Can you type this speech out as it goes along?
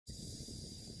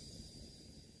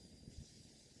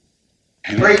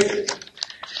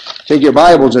Take your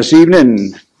Bibles this evening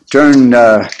and turn,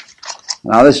 now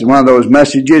this is one of those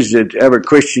messages that every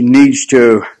Christian needs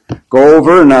to go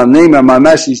over. And the name of my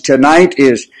message tonight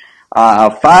is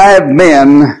 5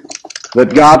 men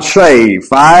that got saved.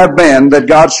 5 men that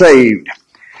got saved.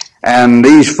 And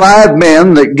these 5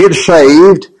 men that get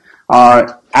saved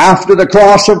are after the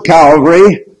cross of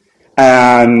Calvary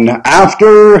and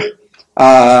after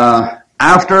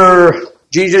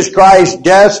Jesus Christ's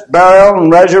death, burial,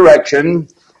 and resurrection,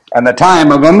 and the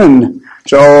time of them. And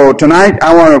so tonight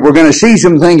we're going to see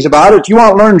some things about it. You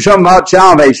want to learn something about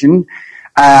salvation.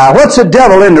 What's the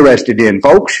devil interested in,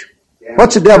 folks? Yeah.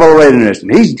 What's the devil interested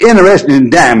in? He's interested in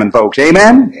damning folks.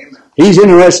 Amen? Amen? He's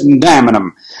interested in damning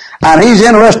them. And he's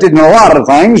interested in a lot of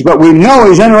things, but we know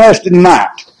he's interested in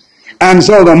that. And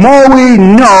so the more we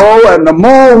know and the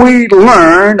more we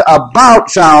learn about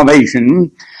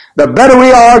salvation, the better we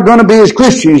are going to be as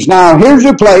Christians. Now, here's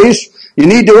a place. You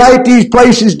need to write these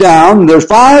places down. There's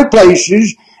 5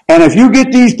 places, and if you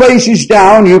get these places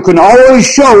down, you can always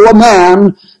show a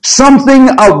man something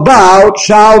about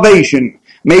salvation.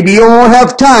 Maybe you won't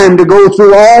have time to go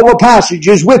through all the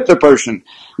passages with the person.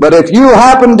 But if you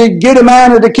happen to get a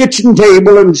man at the kitchen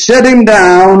table and sit him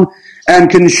down and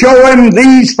can show him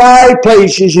these 5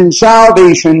 places in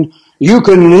salvation, you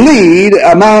can lead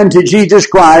a man to Jesus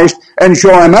Christ and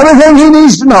show him everything he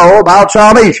needs to know about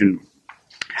salvation.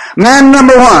 Man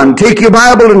number 1, take your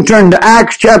Bible and turn to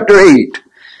Acts chapter 8.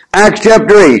 Acts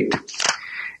chapter 8.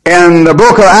 In the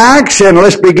book of Acts, and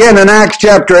let's begin in Acts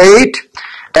chapter 8.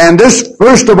 And this,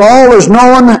 first of all, is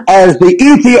known as the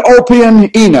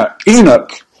Ethiopian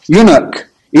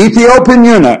Ethiopian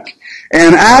eunuch.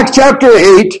 In Acts chapter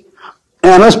 8,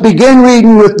 and let's begin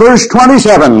reading with verse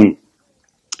 27.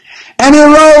 And he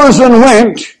rose and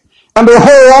went, and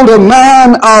behold, a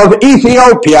man of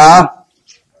Ethiopia,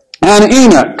 an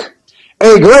eunuch,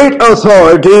 a great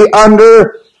authority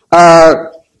under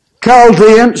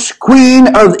Chaldeans,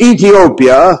 queen of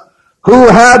Ethiopia, who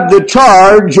had the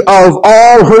charge of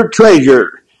all her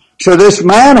treasure. So this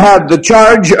man had the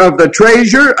charge of the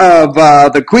treasure of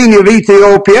the queen of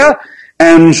Ethiopia,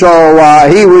 and so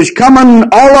he was coming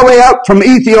all the way up from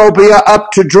Ethiopia up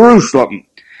to Jerusalem.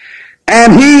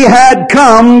 And he had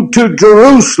come to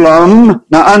Jerusalem,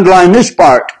 now underline this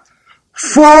part,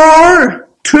 for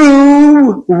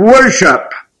to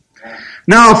worship.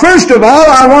 Now, first of all,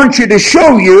 I want you to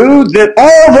show you that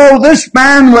although this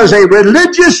man was a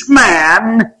religious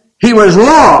man, he was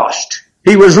lost.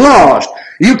 He was lost.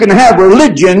 You can have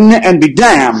religion and be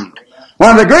damned.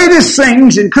 One of the greatest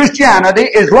things in Christianity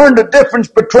is learn the difference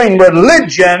between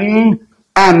religion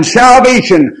and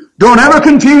salvation. Don't ever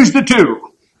confuse the two.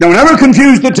 Don't ever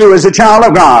confuse the two as a child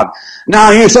of God.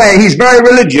 Now you say he's very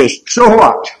religious. So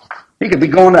what? He could be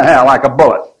going to hell like a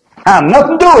bullet. Has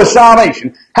nothing to do with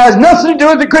salvation. Has nothing to do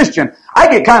with the Christian. I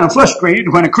get kind of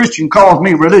frustrated when a Christian calls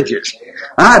me religious.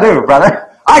 I do,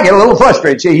 brother. I get a little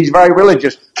frustrated. See, he's very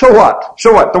religious. So what?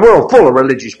 So what? The world's full of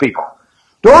religious people.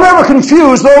 Don't ever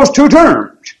confuse those two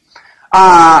terms.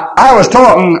 I was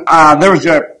talking, there was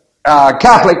a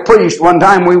Catholic priest. One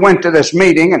time we went to this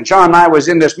meeting, and Sean and I was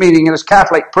in this meeting, and this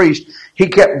Catholic priest, he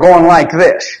kept going like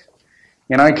this.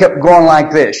 He kept going like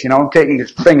this, taking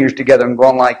his fingers together and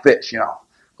going like this,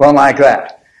 going like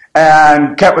that.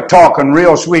 And kept talking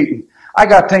real sweet. And I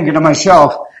got thinking to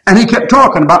myself, and he kept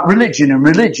talking about religion and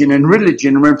religion and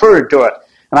religion and referred to it.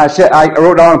 And I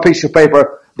wrote down a piece of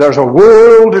paper, there's a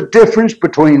world of difference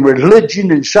between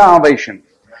religion and salvation.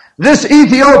 This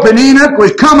Ethiopian eunuch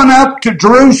was coming up to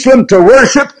Jerusalem to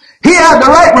worship. He had the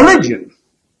right religion.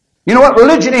 You know what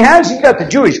religion he has? He's got the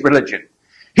Jewish religion.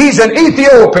 He's an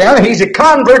Ethiopian. He's a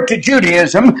convert to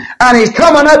Judaism, and he's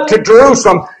coming up to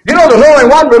Jerusalem. You know, there's only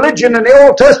one religion in the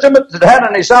Old Testament that had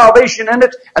any salvation in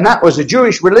it, and that was the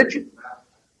Jewish religion.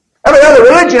 Every other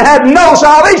religion had no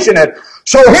salvation in it.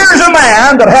 So here's a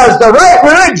man that has the right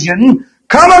religion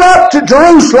coming up to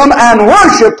Jerusalem and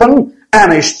worshiping,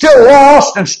 and he's still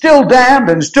lost and still damned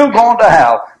and still going to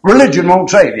hell. Religion won't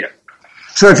save you.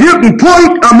 So if you can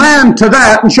point a man to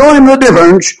that and show him the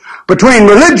difference between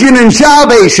religion and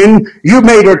salvation, you've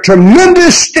made a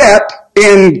tremendous step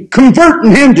in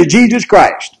converting him to Jesus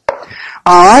Christ.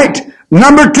 All right,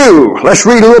 number 2. Let's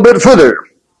read a little bit further.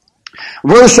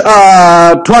 Verse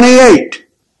 28.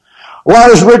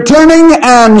 Was returning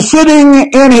and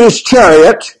sitting in his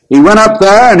chariot. He went up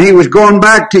there and he was going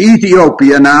back to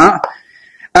Ethiopia now.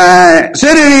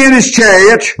 Sitting in his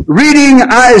chariot, reading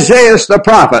Isaiah the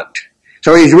prophet.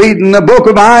 So he's reading the book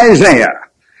of Isaiah.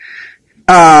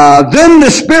 Then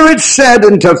the Spirit said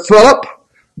unto Philip,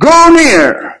 Go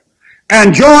near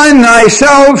and join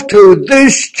thyself to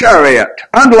this chariot.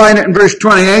 Underline it in verse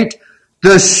 28.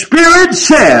 The Spirit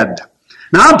said.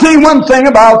 Now I'll tell you one thing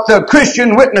about the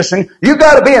Christian witnessing. You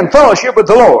got to be in fellowship with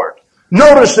the Lord.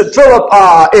 Notice that Philip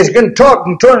is going to talk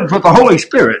in terms with the Holy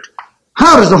Spirit.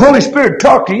 How does the Holy Spirit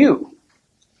talk to you?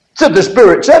 Said the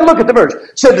Spirit said, look at the verse.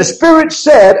 Said the Spirit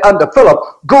said unto Philip,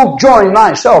 go join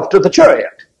thyself to the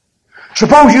chariot.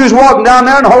 Suppose you was walking down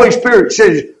there and the Holy Spirit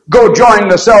says, go join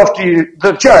yourself to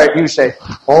the chariot. You say,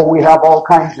 oh, we have all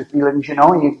kinds of feelings, you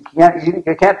know. You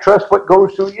can't trust what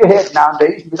goes through your head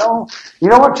nowadays. You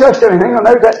don't trust anything. And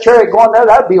there's that chariot going there.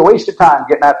 That'd be a waste of time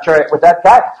getting that chariot with that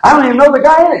guy. I don't even know the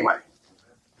guy anyway.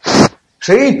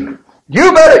 See,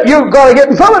 you've got to get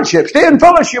in fellowship. Stay in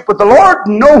fellowship with the Lord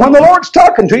and know when the Lord's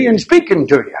talking to you and speaking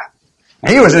to you.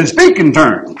 He was in speaking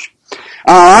terms.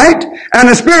 All right? And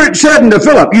the Spirit said unto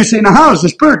Philip, you see, now how does the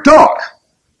Spirit talk?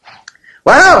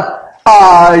 Well,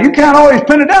 you can't always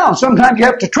pin it down. Sometimes you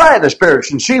have to try the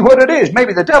spirits and see what it is.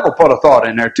 Maybe the devil put a thought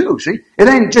in there too, see? It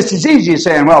ain't just as easy as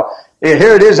saying, well,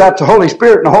 here it is, that's the Holy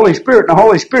Spirit and the Holy Spirit and the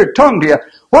Holy Spirit tongue to you.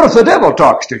 What if the devil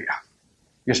talks to you?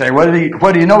 You say, what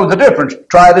do you know the difference?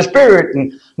 Try the Spirit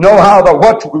and know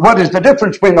what is the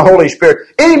difference between the Holy Spirit.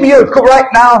 Any of you right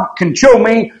now can show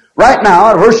me right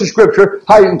now, a verse of Scripture,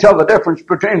 how you can tell the difference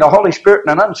between the Holy Spirit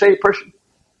and an unsaved person.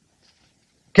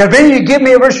 Can any of you give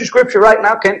me a verse of Scripture right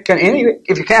now? Can any of you,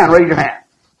 if you can, raise your hand.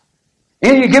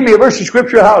 Any of you give me a verse of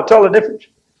Scripture how to tell the difference? I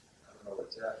don't know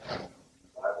what's that in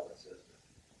the Bible that says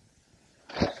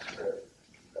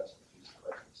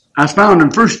That's found in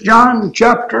 1 John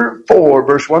chapter 4,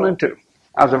 verse 1 and 2.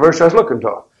 That's the verse I was looking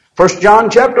for. 1 John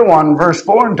chapter 1, verse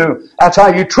 4 and 2. That's how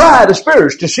you try the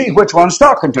spirits to see which one's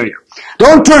talking to you.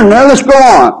 Don't turn there. Let's go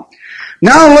on.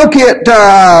 Now look at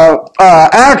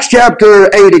Acts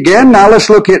chapter 8 again. Now let's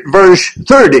look at verse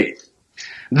 30.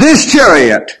 This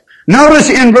chariot. Notice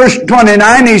in verse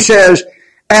 29 he says,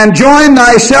 and join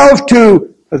thyself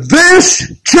to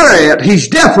this chariot. He's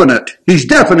definite. He's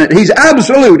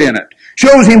absolute in it.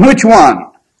 Shows him which one.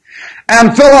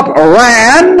 And Philip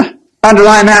ran.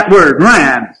 Underline that word.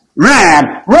 Ran.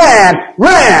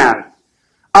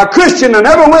 A Christian will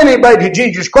never win anybody to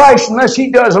Jesus Christ unless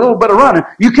he does a little bit of running.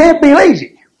 You can't be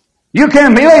lazy. You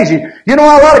know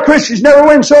why a lot of Christians never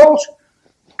win souls?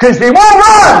 Because they won't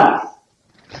run.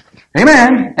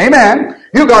 Amen.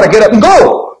 You got to get up and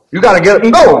go. You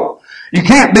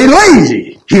can't be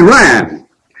lazy. He ran.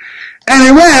 And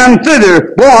he ran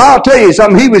thither. Boy, I'll tell you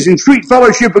something. He was in sweet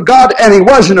fellowship with God, and he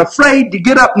wasn't afraid to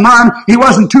get up and run. He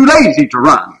wasn't too lazy to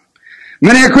run.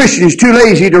 Many a Christian is too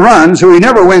lazy to run, so he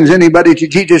never wins anybody to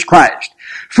Jesus Christ.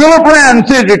 Philip ran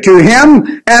thither to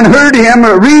him, and heard him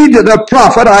read the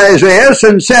prophet Isaiah,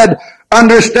 and said,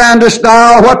 understandest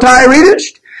thou what thou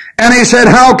readest? And he said,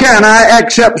 how can I,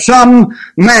 except some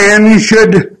man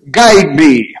should guide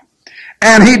me?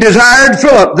 And he desired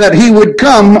Philip that he would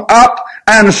come up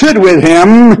and sit with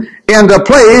him in the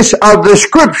place of the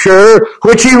Scripture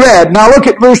which he read. Now look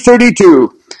at verse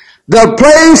 32. The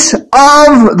place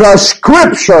of the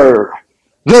Scripture.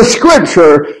 The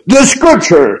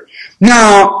Scripture.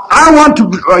 Now, I want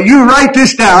you write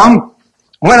this down.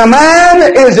 When a man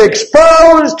is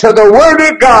exposed to the Word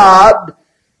of God,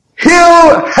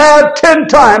 he'll have 10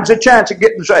 times a chance of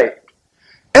getting saved.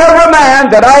 Every man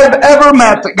that I've ever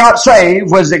met that got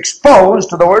saved was exposed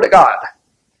to the Word of God.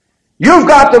 You've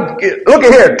got to, look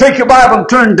at here, take your Bible and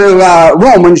turn to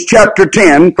Romans chapter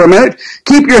 10 for a minute.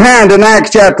 Keep your hand in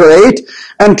Acts chapter 8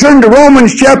 and turn to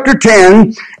Romans chapter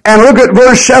 10 and look at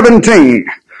verse 17.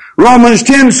 Romans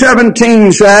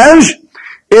 10:17 says,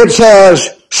 it says,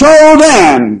 so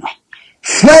then,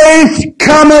 faith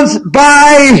cometh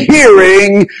by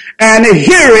hearing, and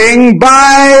hearing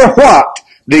by what?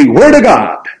 The Word of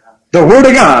God. The Word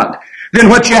of God. Then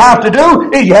what you have to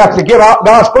do is you have to give out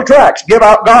gospel tracts. Give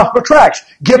out Bibles.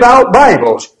 Give out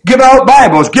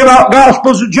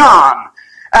Gospels of John.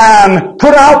 And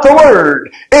put out the Word.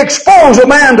 Expose a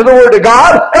man to the Word of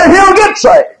God, and he'll get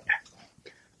saved.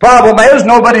 Problem is,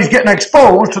 nobody's getting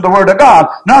exposed to the Word of God.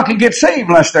 None can get saved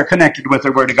unless they're connected with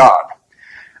the Word of God.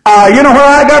 You know where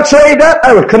I got saved at?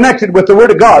 I was connected with the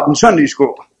Word of God in Sunday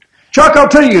school. Chuck, I'll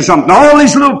tell you something. All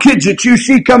these little kids that you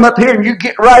see come up here and you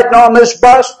get riding on this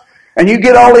bus, and you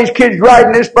get all these kids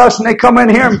riding this bus and they come in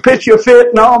here and pitch you a fit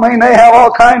and all, they have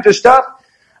all kinds of stuff.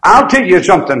 I'll tell you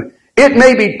something. It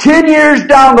may be 10 years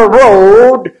down the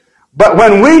road, but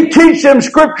when we teach them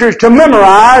scriptures to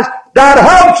memorize, that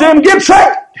helps them get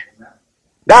saved.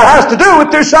 That has to do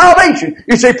with their salvation.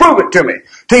 You say, prove it to me.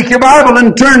 Take your Bible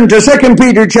and turn to 2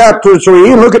 Peter chapter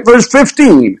 3 and look at verse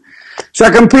 15.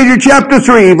 2 Peter chapter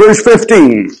 3, verse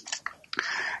 15.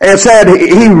 It said,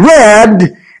 he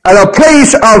read, the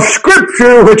place of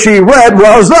Scripture which he read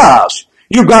was thus.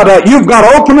 You've got to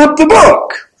open up the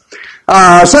book.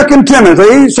 2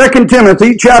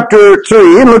 Timothy chapter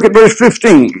 3, and look at verse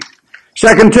 15.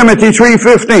 2 Timothy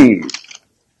 3:15.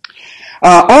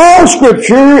 All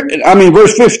scripture,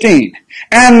 verse 15.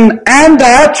 And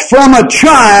that from a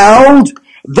child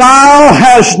thou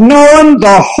hast known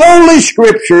the holy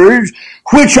scriptures,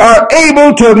 which are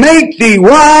able to make thee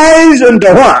wise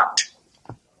unto what?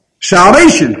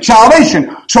 Salvation.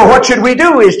 Salvation. So what should we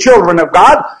do as children of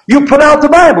God? You put out the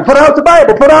Bible, put out the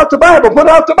Bible, put out the Bible, put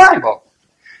out the Bible.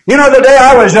 You know, the day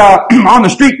I was on the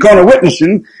street corner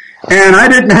witnessing, and I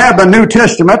didn't have the New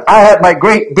Testament. I had my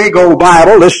great big old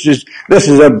Bible. This is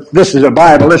a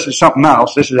Bible. This is something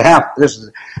else. This is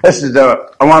the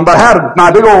one. But I had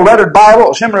my big old lettered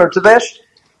Bible similar to this,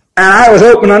 and I was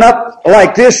opening up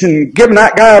like this and giving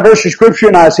that guy a verse of scripture,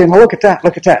 and I'd say, well, look at that,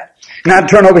 look at that. And I'd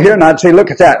turn over here and I'd say, look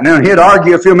at that. And then he'd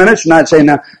argue a few minutes, and I'd say,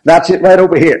 now that's it right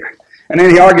over here. And then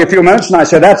he'd argue a few minutes, and I'd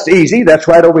say, that's easy, that's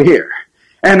right over here.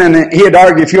 And then he'd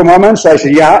argue a few more minutes, I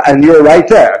said, yeah, and you're right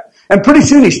there. And pretty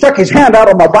soon he stuck his hand out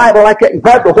on my Bible like that and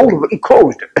grabbed a hold of it and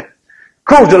closed it.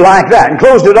 Closed it like that and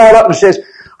closed it all up and says,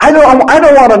 I don't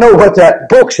want to know what that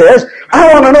book says.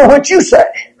 I want to know what you say.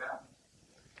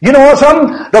 You know what,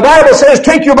 something? The Bible says,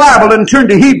 take your Bible and turn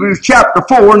to Hebrews chapter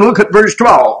 4 and look at verse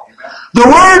 12. The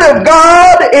Word of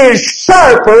God is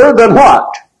sharper than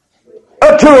what?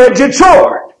 A two-edged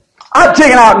sword. I'm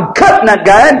taking out and cutting that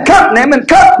guy and cutting him and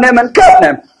cutting him and cutting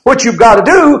him. What you've got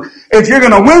to do, if you're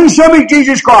going to win some of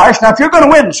Jesus Christ, now if you're going to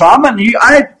win some, and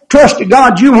I trust to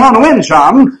God you want to win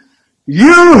some,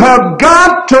 you have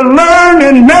got to learn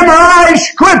and memorize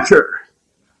Scripture.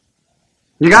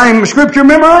 You got any Scripture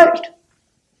memorized?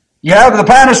 You have the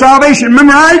plan of salvation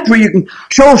memorized where you can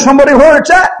show somebody where it's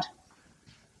at.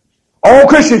 All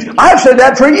Christians, I've said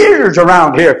that for years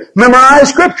around here. Memorize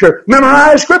Scripture.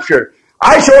 Memorize Scripture.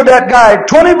 I showed that guy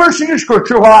 20 verses of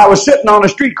Scripture while I was sitting on a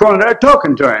street corner there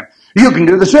talking to him. You can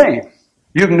do the same.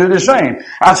 You can do the same.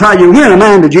 That's how you win a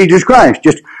man to Jesus Christ.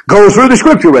 Just go through the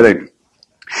Scripture with him.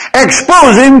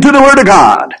 Expose him to the Word of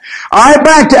God. I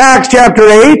back to Acts chapter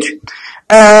 8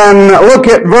 and look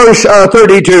at verse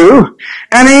 32.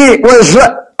 And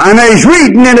he's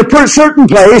reading in a certain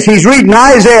place. He's reading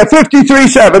Isaiah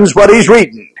 53:7 is what he's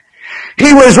reading.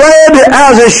 He was led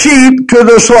as a sheep to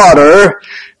the slaughter,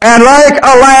 and like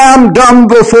a lamb dumb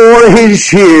before his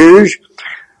shears,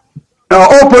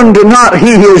 opened not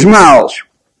he his mouth.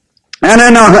 And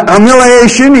in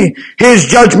humiliation his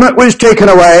judgment was taken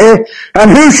away.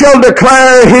 And who shall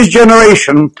declare his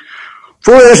generation?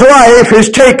 For his life is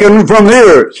taken from the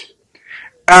earth.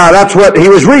 That's what he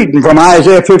was reading from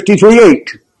Isaiah 53:8.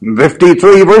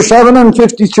 53 verse 7 and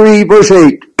 53 verse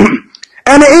 8.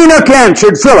 And Enoch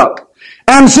answered Philip,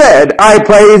 and said, I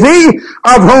pray thee,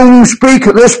 of whom speak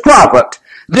this prophet?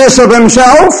 This of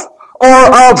himself,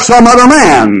 or of some other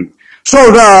man? So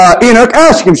Enoch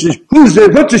asked him, says, what's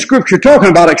the scripture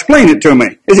talking about? Explain it to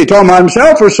me. Is he talking about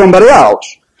himself or somebody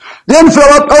else? Then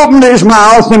Philip opened his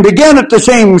mouth and began at the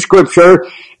same scripture,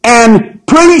 and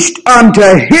preached unto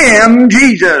him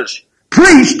Jesus.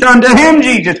 Preached unto him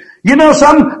Jesus. You know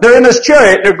something? They're in this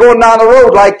chariot. They're going down the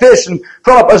road like this, and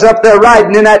Philip was up there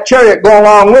riding in that chariot going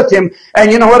along with him.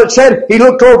 And you know what it said? He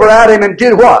looked over at him and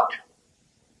did what?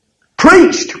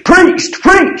 Preached, preached,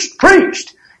 preached,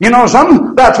 preached. You know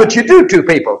something? That's what you do to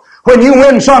people. When you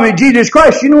win some of Jesus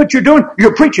Christ, you know what you're doing?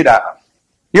 You're preaching at them.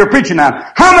 You're preaching at them.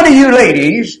 How many of you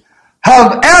ladies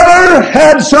have ever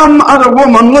had some other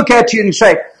woman look at you and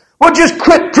say, well, just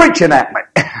quit preaching at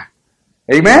me?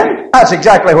 Amen? That's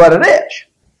exactly what it is.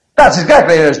 That's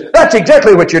exactly it is. That's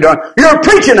exactly what you're doing. You're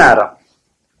preaching at them.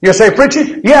 You say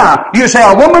preaching? Yeah. You say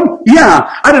a woman? Yeah.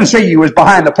 I didn't say you was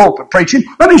behind the pulpit preaching.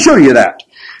 Let me show you that.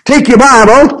 Take your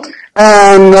Bible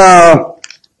and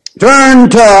turn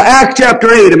to Acts chapter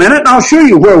 8 a minute, and I'll show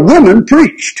you where women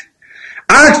preached.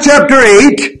 Acts chapter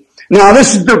 8. Now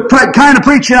this is the kind of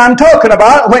preaching I'm talking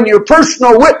about when you're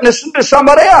personal witnessing to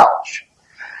somebody else.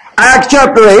 Acts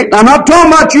chapter 8. I'm not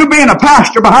talking about you being a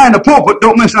pastor behind the pulpit.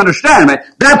 Don't misunderstand me.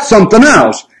 That's something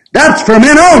else. That's for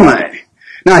men only.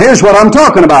 Now here's what I'm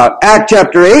talking about. Acts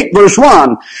chapter 8 verse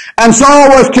 1. And Saul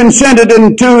was consented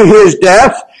unto his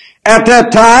death. At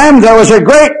that time there was a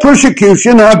great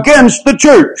persecution against the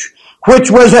church, which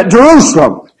was at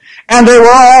Jerusalem. And they were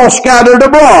all scattered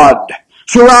abroad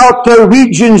throughout the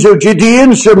regions of Judea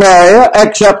and Samaria,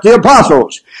 except the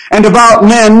apostles. And devout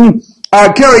men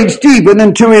carried Stephen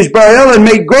into his burial and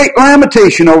made great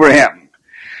lamentation over him.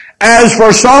 As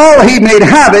for Saul, he made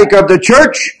havoc of the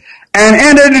church and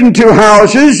entered into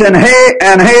houses and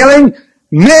hailing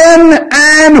men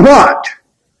and what?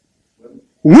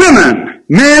 Women.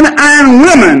 Men and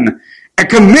women, and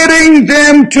committing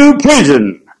them to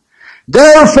prison.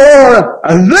 Therefore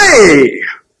they,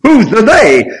 who's the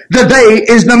they? The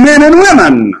they is the men and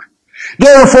women.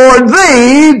 Therefore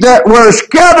they that were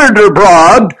scattered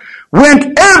abroad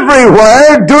went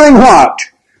everywhere doing what?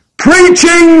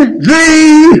 Preaching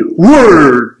the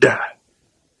word.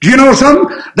 Do you know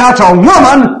something? That's a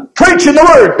woman preaching the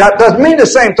word. That doesn't mean the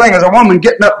same thing as a woman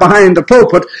getting up behind the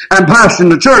pulpit and pastoring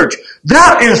the church.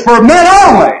 That is for men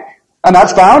only. And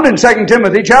that's found in 2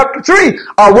 Timothy chapter 3.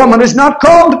 A woman is not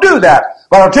called to do that.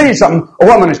 But I'll tell you something, a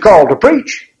woman is called to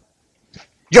preach.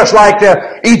 Just like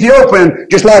the Ethiopian,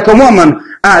 just like a woman,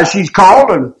 she's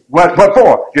called, and what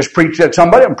for? Just preach at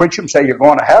somebody and preach them, say you're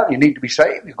going to hell, you need to be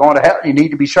saved. You're going to hell, you need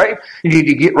to be saved. You need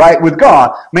to get right with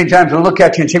God. Many times they'll look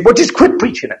at you and say, well, just quit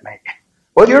preaching at me.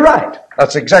 Well, you're right.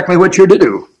 That's exactly what you're to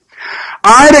do.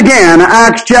 All right, again,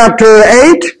 Acts chapter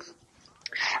 8,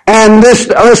 and let's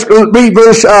read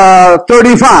verse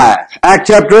 35. Acts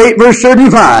chapter 8, verse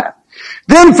 35.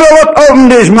 Then Philip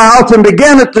opened his mouth and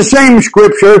began at the same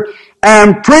scripture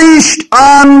and preached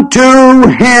unto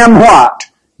him what?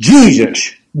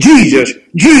 Jesus, Jesus,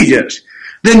 Jesus.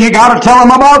 Then you got to tell him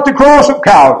about the cross of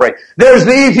Calvary. There's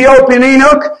the Ethiopian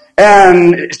eunuch,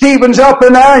 and Stephen's up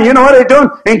in there. You know what they're doing?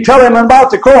 And telling him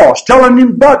about the cross, telling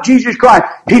him about Jesus Christ.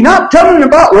 He's not telling him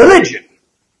about religion.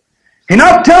 He's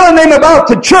not telling him about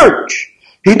the church.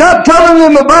 He's not telling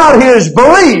him about his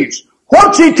beliefs.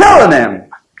 What's he telling them?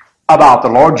 About the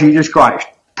Lord Jesus Christ.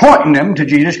 Pointing them to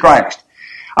Jesus Christ.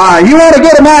 You want to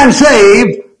get a man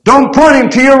saved, don't point him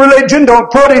to your religion,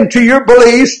 don't point him to your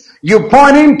beliefs. You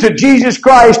point him to Jesus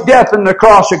Christ's death on the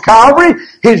cross of Calvary,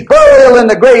 his burial in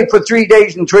the grave for 3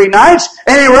 days and 3 nights,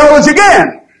 and he rose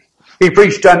again. He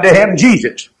preached unto him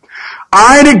Jesus.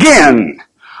 And again,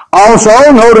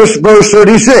 also notice verse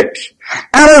 36.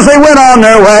 And as they went on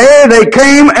their way, they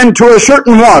came into a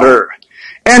certain water.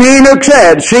 And Enoch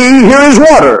said, see, here is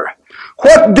water.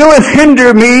 What doeth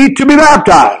hinder me to be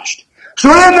baptized? So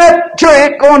in that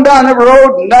chariot going down the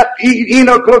road, and that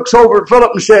Enoch looks over at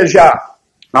Philip and says, all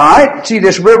right, see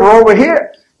this river over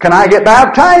here? Can I get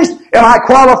baptized? Am I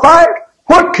qualified?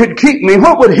 What could keep me?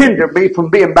 What would hinder me from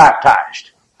being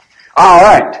baptized? All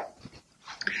right.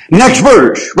 Next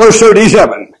verse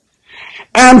 37.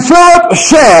 And Philip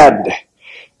said,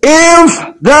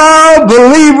 if thou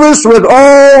believest with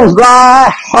all thy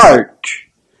heart,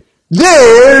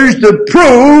 there's the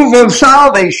proof of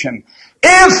salvation.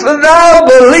 If thou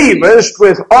believest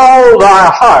with all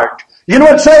thy heart. You know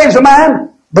what saves a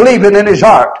man? Believing in his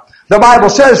heart. The Bible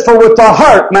says, for with the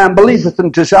heart man believeth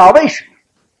unto salvation.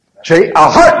 See, a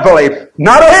heart belief.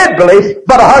 Not a head belief,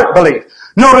 but a heart belief.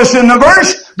 Notice in the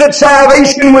verse that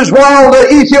salvation was while the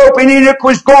Ethiopian eunuch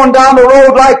was going down the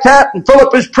road like that, and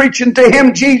Philip is preaching to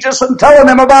him Jesus and telling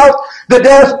him about the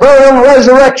death, burial, and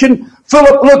resurrection.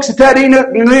 Philip looks at that eunuch,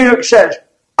 and the eunuch says,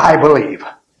 I believe.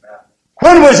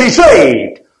 When was he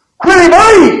saved? When he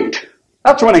believed.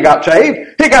 That's when he got saved.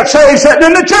 He got saved sitting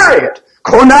in the chariot.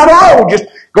 Going down the road. Just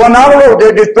going down the road.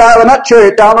 They're just driving that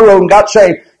chariot down the road and got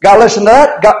saved. Got to listen to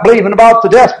that. Got believing about the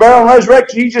death, burial, and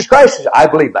resurrection of Jesus Christ. Says, I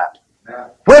believe that. Yeah.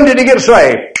 When did he get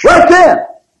saved? Right then.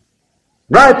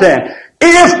 Right then.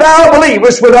 If thou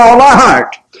believest with all thy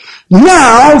heart.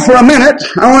 Now, for a minute,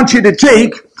 I want you to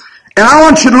take, and I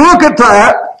want you to look at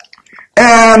that,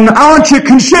 and I want you to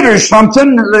consider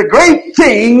something, the great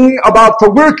thing about the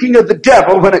working of the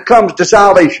devil when it comes to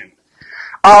salvation.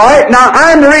 Alright, now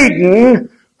I'm reading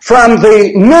from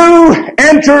the New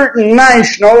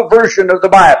International Version of the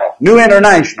Bible. New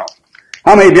International.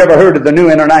 How many of you ever heard of the New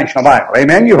International Bible?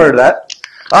 Amen, you heard of that.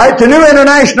 Alright, the New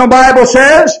International Bible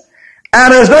says,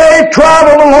 and as they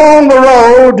traveled along the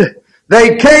road,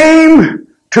 they came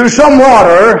to some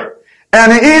water,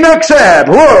 and Enoch said,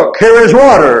 look, here is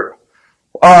water.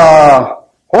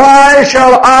 Why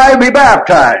shall I be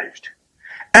baptized?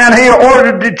 And he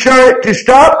ordered the chariot to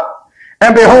stop,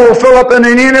 and behold, Philip and the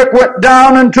eunuch went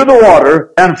down into the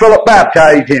water, and Philip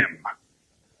baptized him.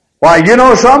 Why, you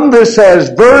know something? This says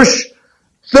verse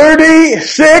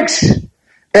 36,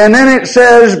 and then it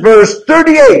says verse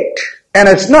 38, and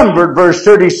it's numbered verse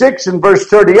 36 and verse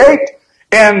 38.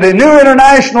 And the New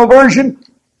International Version,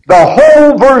 the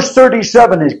whole verse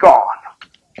 37 is gone.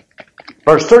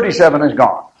 Verse 37 is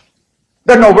gone.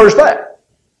 There's no verse left.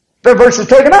 The verse is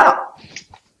taken out.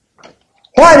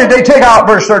 Why did they take out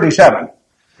verse 37?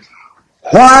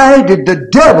 Why did the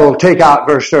devil take out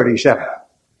verse 37?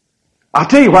 I'll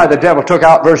tell you why the devil took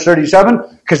out verse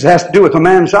 37, because it has to do with a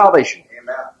man's salvation.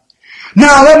 Amen.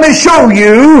 Now let me show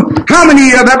you, how many of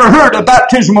you have ever heard of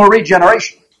baptismal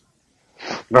regeneration?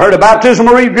 Ever heard of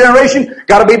baptismal regeneration?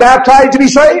 Got to be baptized to be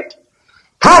saved?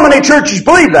 How many churches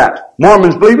believe that?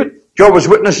 Mormons believe it. Jehovah's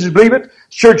Witnesses believe it.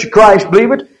 Church of Christ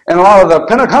believe it. And a lot of the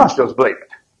Pentecostals believe it.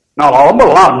 Not all of them, but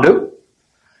a lot of them do.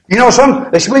 You know,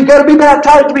 they say, you got to be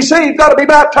baptized to be saved, got to be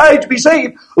baptized to be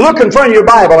saved. Look in front of your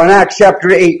Bible in Acts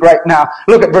chapter 8 right now.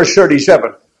 Look at verse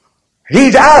 37.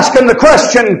 He's asking the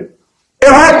question,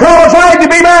 am I qualified to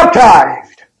be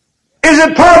baptized? Is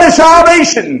it part of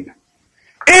salvation?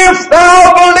 If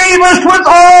thou believest with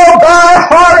all thy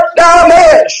heart, thou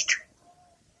mayest.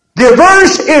 The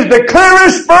verse is the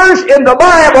clearest verse in the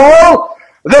Bible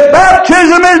that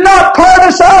baptism is not part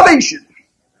of salvation.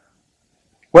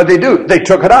 What did they do? They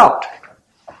took it out.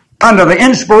 Under the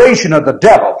inspiration of the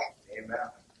devil. Amen.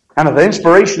 Under the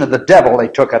inspiration of the devil, they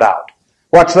took it out.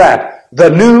 What's that? The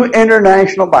New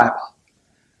International Bible.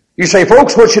 You say,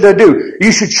 folks, what should I do?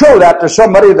 You should show that to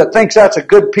somebody that thinks that's a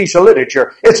good piece of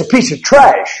literature. It's a piece of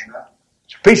trash.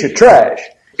 It's a piece of trash.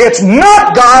 It's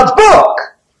not God's book.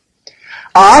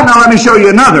 Now let me show you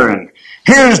another one.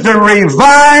 Here's the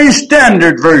Revised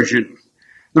Standard Version.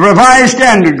 The Revised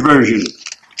Standard Version.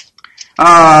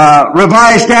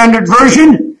 Revised Standard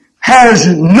Version has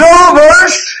no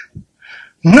verse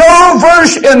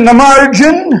in the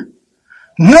margin,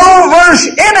 no verse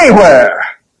anywhere.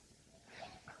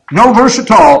 No verse at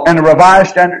all in the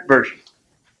Revised Standard Version.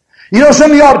 You know,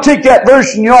 some of you ought to take that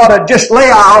verse and you ought to just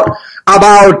lay out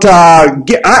about,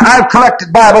 I've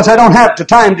collected Bibles. I don't have the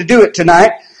time to do it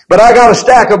tonight, but I got a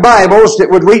stack of Bibles that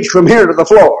would reach from here to the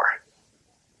floor.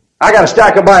 I got a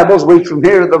stack of Bibles reach from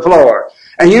here to the floor.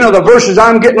 And you know, the verses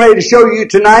I'm getting ready to show you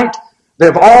tonight,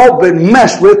 they've all been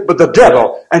messed with by the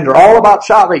devil, and they're all about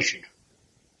salvation.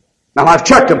 Now, I've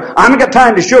checked them. I haven't got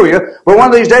time to show you, but one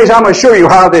of these days I'm going to show you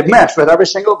how they've messed with every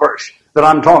single verse that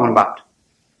I'm talking about.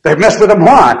 They've messed with them.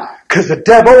 Why? Because the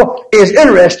devil is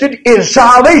interested in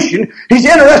salvation. He's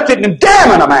interested in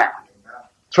damning a man.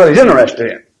 That's what he's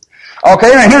interested in.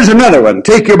 Okay, now here's another one.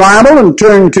 Take your Bible and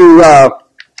turn to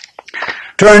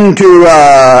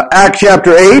Acts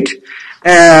chapter 8,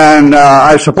 and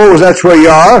I suppose that's where you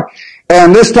are.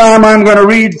 And this time I'm going to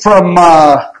read from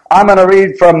the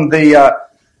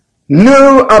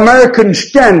New American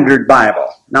Standard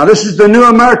Bible. Now this is the New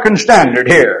American Standard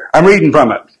here. I'm reading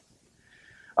from it.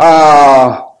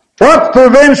 What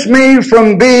prevents me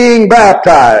from being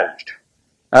baptized?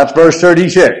 That's verse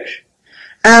 36.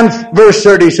 And verse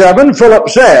 37, Philip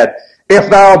said, if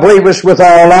thou believest with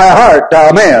all thy heart,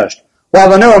 thou mayest.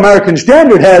 While the New American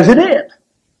Standard has it in.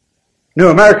 New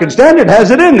American Standard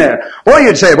has it in there. Well,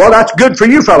 you'd say, well, that's good for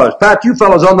you fellows. Pat you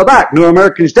fellows on the back. New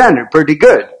American Standard, pretty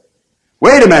good.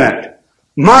 Wait a minute.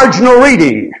 Marginal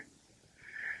reading.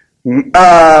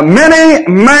 Many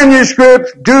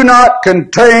manuscripts do not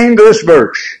contain this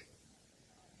verse.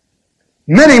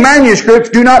 Many manuscripts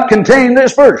do not contain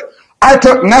this verse. I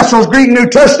took Nestle's Greek New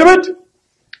Testament,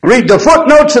 read the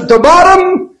footnotes at the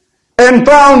bottom, and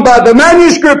found by the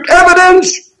manuscript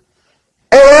evidence,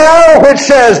 which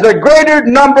says the greater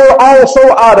number also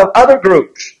out of other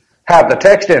groups have the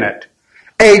text in it.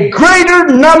 A greater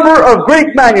number of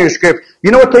Greek manuscripts. You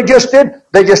know what they just did?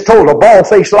 They just told a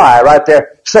bald-faced lie right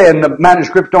there, saying the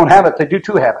manuscripts don't have it. They do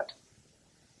too have it.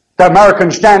 The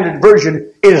American Standard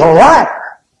Version is a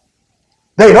liar.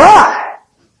 They lie.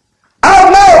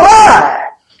 Outright lie.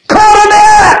 Caught an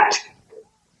act.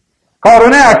 Caught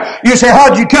an act. You say,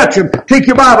 how'd you catch him? Take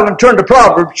your Bible and turn to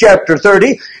Proverbs chapter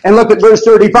 30 and look at verse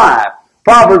 35.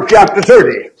 Proverbs chapter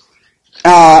 30.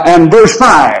 And verse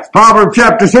 5. Proverbs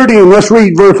chapter 30, and let's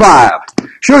read verse 5.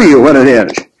 Show you what it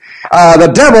is.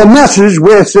 The devil messes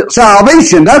with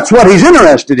salvation. That's what he's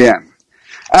interested in.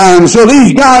 And so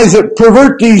these guys that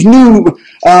pervert these new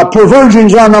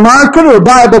perversions on the market are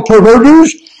Bible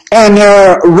perverters, and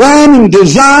they're ran and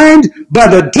designed by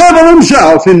the devil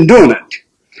himself in doing it.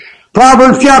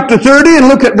 Proverbs chapter 30, and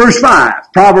look at verse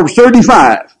 5. Proverbs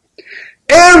 35.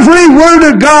 Every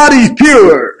word of God is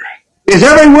pure. Is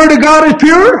every word of God is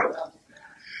pure?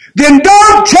 Then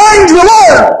don't change the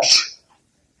words.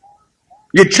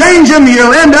 You change them,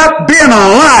 you'll end up being a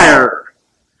liar.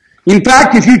 In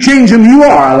fact, if you change them, you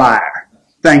are a liar.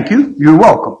 Thank you. You're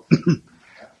welcome.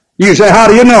 You say, how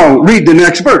do you know? Read the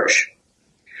next verse.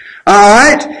 All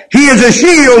right. He is a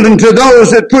shield unto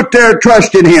those that put their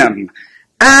trust in him.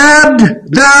 Add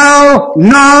thou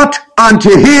not unto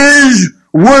his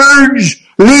words,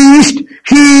 lest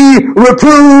he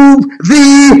reprove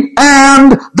thee,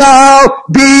 and thou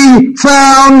be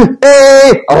found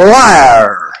a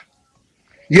liar.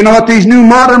 You know what these new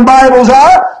modern Bibles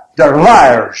are? They're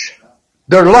liars.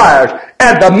 They're liars.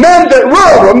 And the men that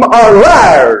wrote them are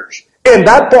liars in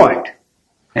that point.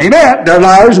 Amen. They're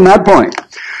liars in that point.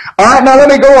 All right, now let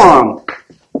me go on.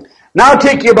 Now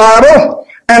take your Bible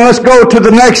and let's go to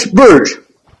the next verse.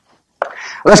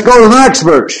 Let's go to the next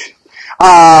verse.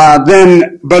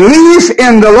 then belief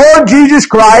in the Lord Jesus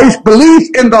Christ, belief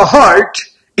in the heart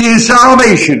is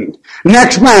salvation.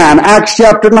 Next man, Acts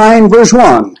chapter 9, verse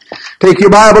 1. Take your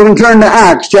Bible and turn to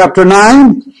Acts chapter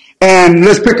 9, and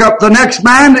let's pick up the next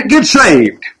man that gets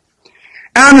saved.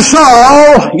 And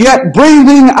Saul, yet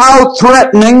breathing out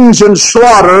threatenings and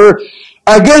slaughter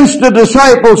against the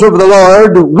disciples of the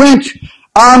Lord, went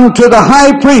unto the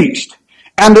high priest,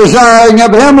 and desiring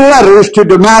of him letters to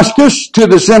Damascus, to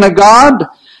the synagogue,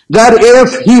 that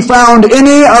if he found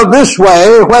any of this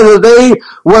way, whether they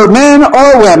were men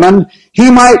or women,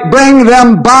 he might bring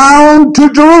them bound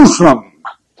to Jerusalem.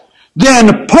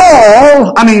 Then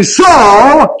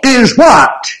Saul is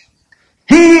what?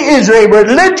 He is a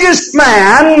religious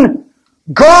man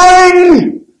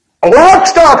going lock,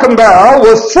 stock, and barrel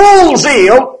with full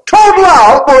zeal, total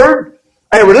outward,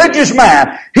 a religious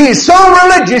man. He's so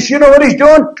religious, you know what he's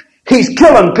doing? He's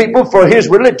killing people for his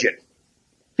religion.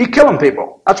 He's killing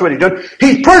people. That's what he's doing.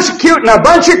 He's persecuting a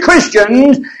bunch of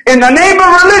Christians in the name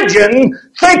of religion,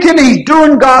 thinking he's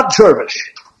doing God's service.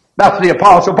 That's the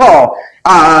Apostle Paul.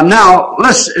 Now,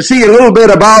 let's see a little bit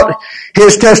about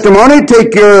his testimony.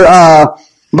 Take your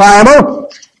Bible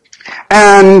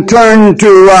and turn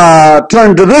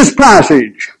to this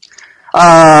passage.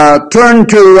 Turn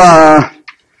to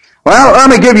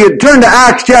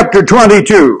Acts chapter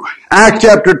 22. Acts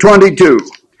chapter 22.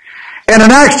 And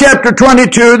in Acts chapter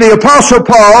 22, the Apostle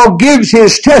Paul gives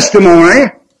his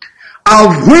testimony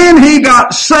of when he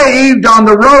got saved on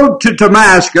the road to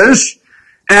Damascus,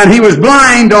 and he was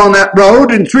blind on that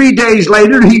road, and 3 days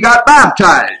later he got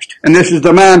baptized. And this is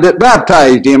the man that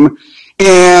baptized him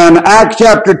in Acts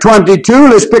chapter 22.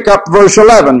 Let's pick up verse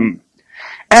 11.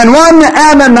 And one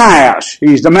Ananias,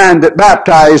 he's the man that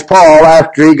baptized Paul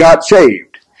after he got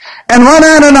saved. And one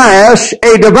Ananias,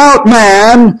 a devout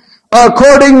man,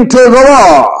 according to the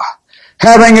law,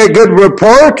 having a good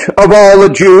report of all the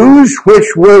Jews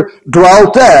which were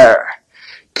dwelt there,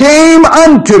 came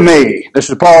unto me. This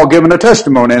is Paul giving a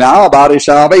testimony now about his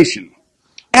salvation.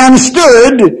 And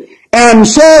stood and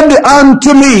said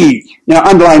unto me, now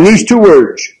underline these two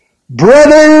words,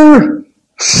 Brother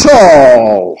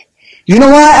Saul. You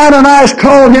know why Ananias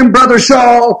called him Brother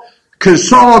Saul? Because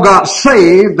Saul got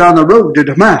saved on the road to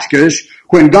Damascus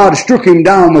when God struck him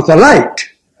down with a light.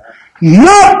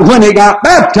 Not when he got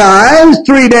baptized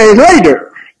 3 days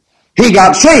later. He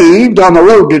got saved on the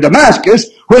road to Damascus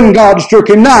when God struck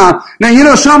him down. Now, you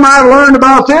know something I learned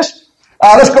about this?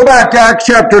 Let's go back to Acts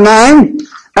chapter 9.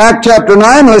 Acts chapter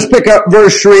 9, let's pick up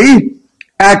verse 3.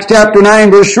 Acts chapter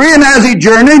 9, verse 3. And as he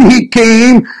journeyed, he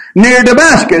came near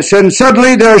Damascus, and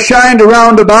suddenly there shined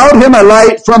around about him a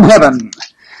light from heaven.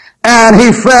 And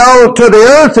he fell to the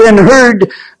earth and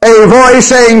heard a voice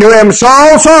saying to him,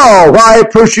 Saul, Saul, why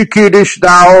persecutest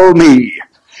thou me?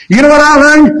 You know what I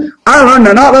learned? I learned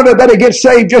that not everybody gets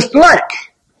saved just like.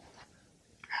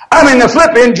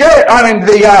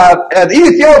 The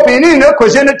Ethiopian eunuch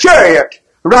was in a chariot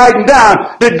riding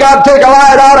down. Did God take a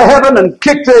light out of heaven and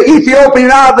kick the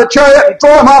Ethiopian out of the chariot and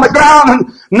throw him on the ground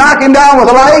and knock him down with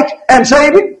a light and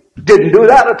save him? Didn't do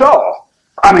that at all.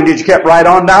 He just kept right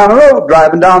on down the road,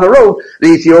 driving down the road. The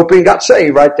Ethiopian got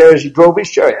saved right there as he drove his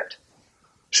chariot.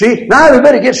 See, not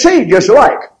everybody gets saved just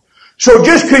alike. So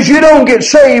just because you don't get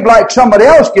saved like somebody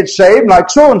else gets saved,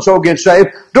 like so-and-so gets saved,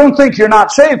 don't think you're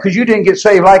not saved because you didn't get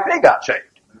saved like they got saved.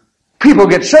 People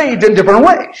get saved in different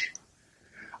ways.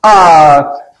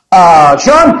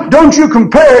 Son, don't you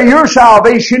compare your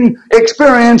salvation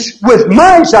experience with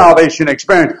my salvation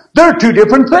experience. They're two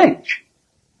different things.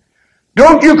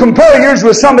 Don't you compare yours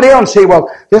with somebody else and say, well,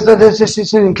 this,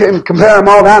 and compare them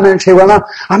all down there and say, well, now,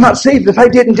 I'm not saved if I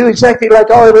didn't do exactly like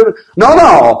all of them.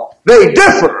 No, they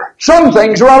differ. Some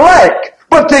things are alike,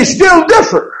 but they still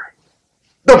differ.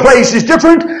 The place is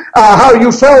different. How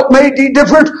you felt may be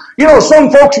different. You know,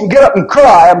 some folks can get up and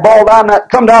cry and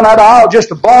come down that aisle just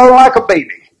to bawl like a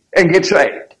baby and get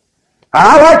saved.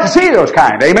 I like to see those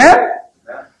kind, amen?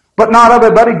 But not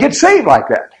everybody gets saved like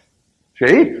that.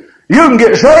 See? You can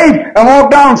get saved and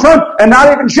walk down front and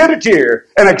not even shed a tear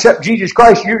and accept Jesus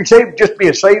Christ. You can saved, just be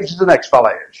as saved as the next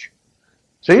fellow is.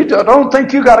 See, don't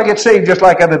think you got to get saved just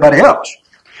like everybody else.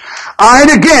 And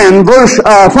again, verse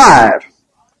 5.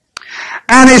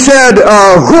 And he said,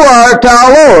 who art thou,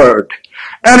 Lord?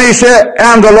 And he said,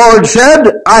 and the Lord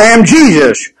said, I am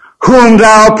Jesus, whom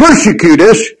thou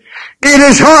persecutest. It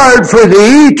is hard for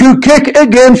thee to kick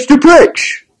against the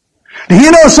pricks. Do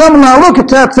you know something? Now look at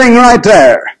that thing right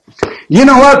there. You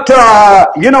know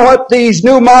what these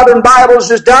new modern Bibles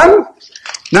has done?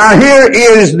 Now here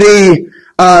is the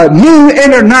New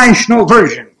International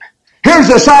Version. Here's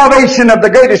the salvation of the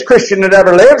greatest Christian that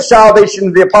ever lived, salvation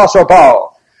of the Apostle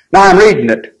Paul. Now I'm reading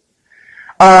it.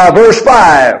 Verse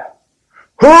 5.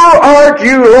 Who art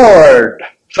you, Lord?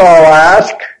 Saul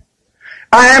asked.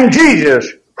 I am Jesus,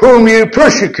 whom you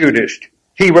persecutest.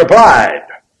 He replied.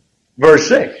 Verse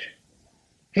 6.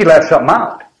 He left something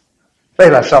out. They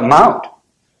left something out.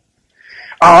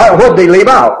 All right, what did they leave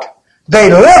out?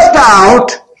 They left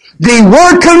out the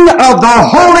working of the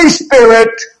Holy Spirit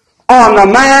on the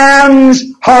man's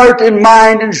heart and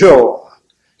mind and soul.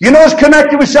 You know what's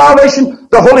connected with salvation?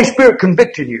 The Holy Spirit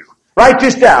convicting you. Write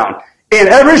this down. In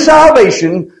every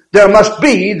salvation, there must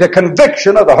be the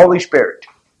conviction of the Holy Spirit.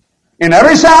 In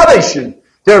every salvation,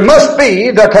 there must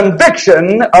be the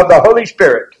conviction of the Holy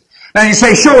Spirit. Now you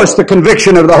say, show us the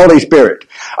conviction of the Holy Spirit.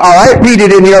 All right, read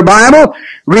it in your Bible.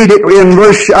 Read it in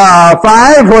verse 5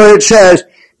 where it says,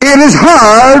 it is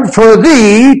hard for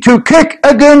thee to kick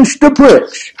against the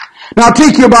pricks. Now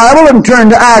take your Bible and turn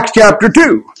to Acts chapter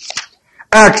 2.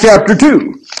 Acts chapter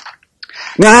 2.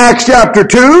 Now Acts chapter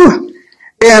 2,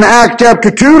 in Acts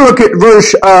chapter 2, look at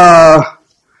verse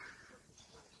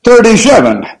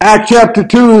 37. Acts chapter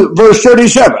 2, verse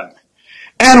 37.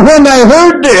 And when they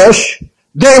heard this,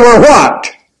 they were what?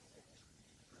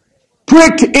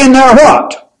 Pricked in their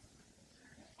what?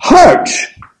 Hearts.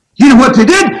 You know what they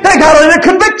did? They got in a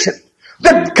conviction.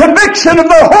 The conviction of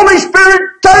the Holy Spirit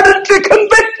started to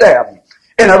convict them.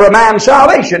 In every man's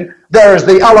salvation, there is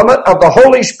the element of the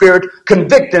Holy Spirit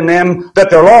convicting them that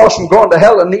they're lost and going to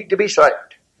hell and need to be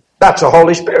saved. That's the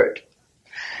Holy Spirit.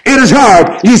 It is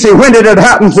hard. You say, when did it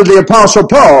happen to the Apostle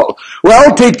Paul?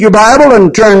 Well, take your Bible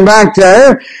and turn back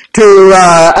there to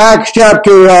Acts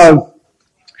chapter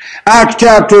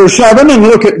 7 and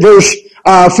look at verse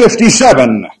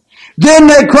 57. Then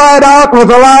they cried out with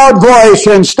a loud voice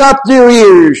and stopped their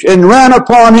ears and ran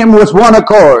upon him with one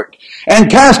accord and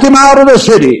cast him out of the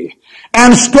city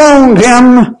and stoned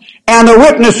him, and the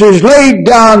witnesses laid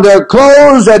down their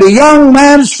clothes at a young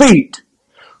man's feet,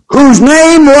 whose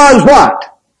name was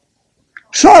what?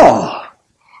 Saul.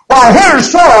 Why,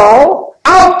 here's Saul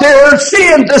out there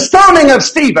seeing the stoning of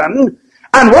Stephen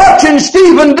and watching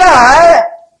Stephen die,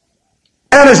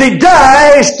 and as he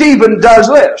dies, Stephen does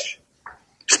this.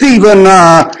 Stephen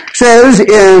says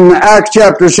in Acts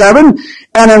chapter 7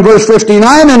 and in verse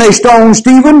 59, and they stoned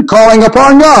Stephen, calling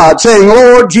upon God, saying,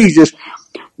 Lord Jesus,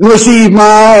 receive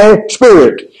my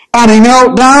spirit. And he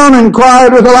knelt down and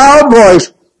cried with a loud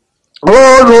voice,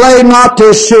 Lord, lay not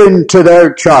this sin to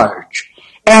their charge.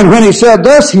 And when he said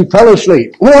this, he fell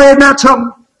asleep. Boy, isn't that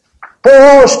something?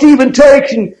 Boy, Stephen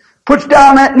takes and puts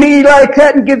down that knee like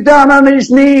that and gets down on his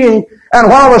knee, and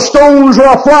while the stones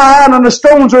were flying and the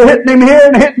stones were hitting him here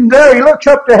and hitting there, he looks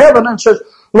up to heaven and says,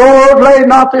 Lord, lay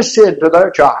not this sin to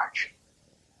their charge.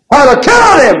 Why, they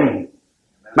killed him.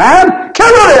 Man,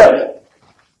 killed him.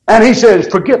 And he says,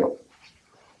 forgive them.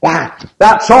 Why,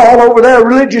 that Saul over there,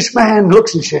 religious man,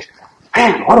 looks and says,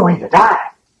 man, what a way to die.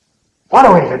 What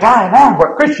a way to die, man.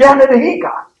 What Christianity he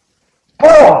got.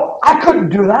 Boy, I couldn't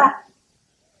do that.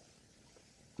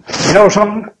 You know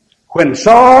something? When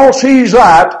Saul sees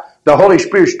that, the Holy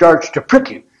Spirit starts to prick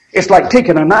him. It's like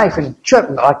taking a knife and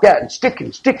shutting it like that and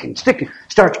sticking,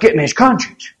 starts getting his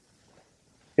conscience.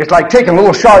 It's like taking a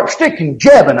little sharp stick and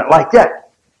jabbing it like that.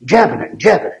 Jabbing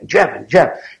it.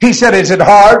 He said, is it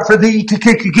hard for thee to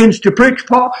kick against the pricks,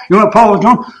 Paul? You know what Paul was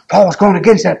doing? Paul was going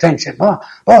against that thing. He said, boy,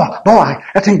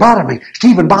 that thing bothered me.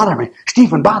 Stephen bothered me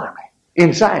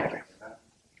inside of him.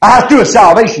 I have to do a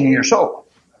salvation in your soul.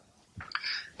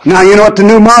 Now, you know what the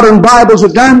new modern Bibles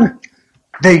have done?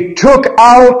 They took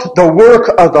out the work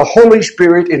of the Holy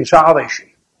Spirit in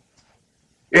salvation.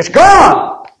 It's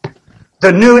gone.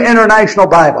 The New International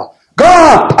Bible.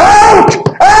 Gone. Out!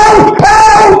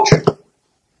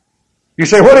 You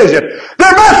say, what is it?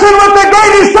 They're messing with the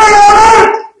greatest thing on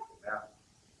earth.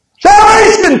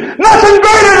 Salvation. Nothing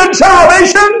greater than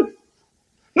salvation.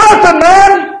 Nothing,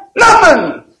 man.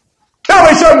 Nothing. Tell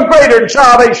me something greater than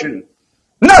salvation.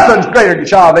 Nothing's greater than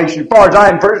salvation as far as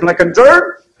I'm personally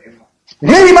concerned.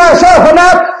 Me, myself, and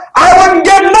that, I wouldn't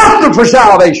get nothing for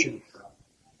salvation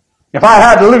if I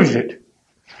had to lose it.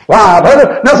 Why,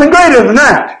 brother? Nothing greater than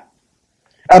that.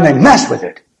 And they mess with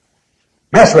it.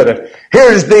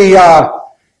 Here's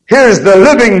the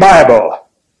Living Bible.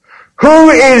 Who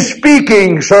is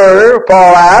speaking, sir?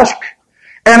 Paul asked.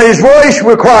 And his voice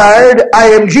required, I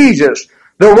am Jesus,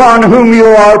 the one whom you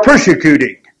are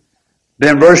persecuting.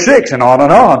 Then verse 6 and on.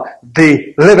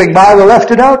 The Living Bible left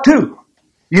it out too.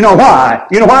 You know why?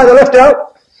 You know why they left it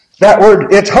out? That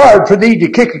word, it's hard for thee to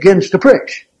kick against the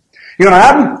pricks. You know what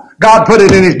happened? God put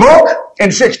it in his book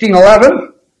in 1611.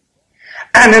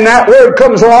 And then that word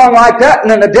comes along like that,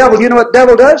 and then the devil, you know what the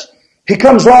devil does? He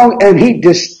comes along and he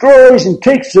destroys and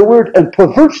takes the word and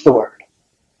perverts the word.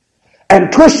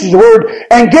 and twists the word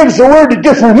and gives the word a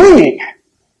different meaning.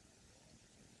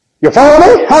 You follow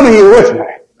me? How many of you are with me?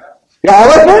 Y'all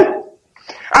with me?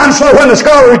 And so when the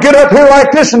scholars get up here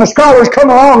like this and the scholars come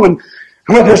along and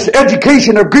with this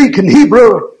education of Greek and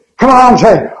Hebrew, come along and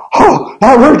say, oh,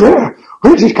 that word there,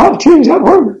 we just got to change that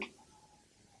word.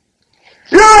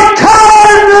 You're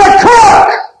telling the cook!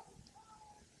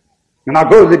 And I'll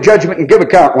go to the judgment and give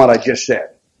account what I just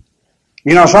said.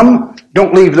 You know some?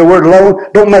 Don't leave the word alone.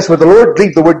 Don't mess with the Lord.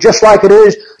 Leave the word just like it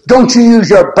is. Don't you use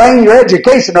your brain, your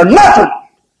education, or nothing.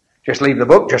 Just leave the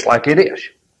book just like it is.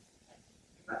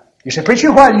 You say,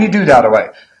 preacher, why do you do that away?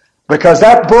 Because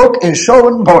that book is so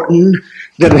important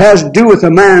that it has to do with a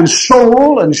man's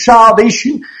soul and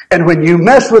salvation. And when you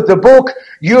mess with the book,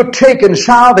 you're taking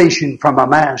salvation from a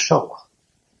man's soul.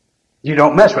 You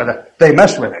don't mess with it. They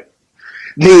mess with it.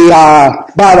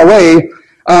 By the way,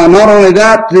 not only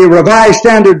that, the Revised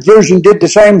Standard Version did the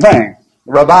same thing.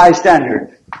 Revised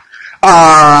Standard.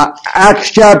 Acts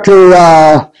chapter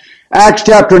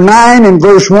 9 and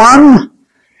verse 1.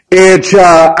 It's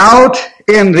out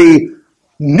in the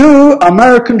New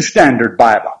American Standard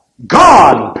Bible.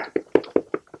 Gone.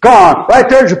 Gone. Right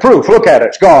there's the proof. Look at it.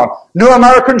 It's gone. New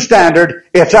American Standard.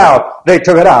 It's out. They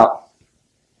took it out.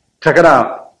 Took it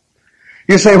out.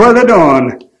 You say, what are they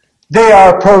doing? They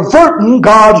are perverting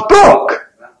God's book.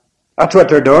 That's what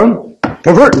they're doing.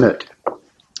 Perverting it.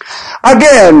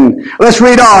 Again, let's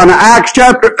read on. Acts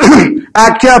chapter 9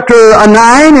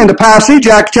 in the passage.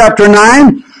 Acts chapter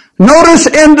 9. Notice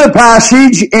in the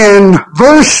passage in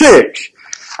verse 6.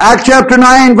 Acts chapter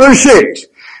 9 verse 6.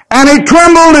 And he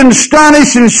trembled and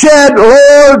astonished and said,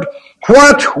 Lord,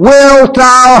 what wilt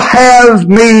thou have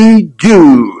me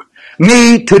to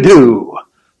do?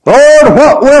 Lord,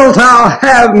 what wilt thou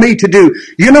have me to do?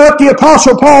 You know what the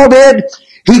Apostle Paul did?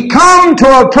 He come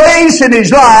to a place in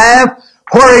his life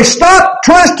where he stopped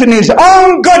trusting his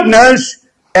own goodness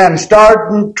and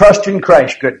started trusting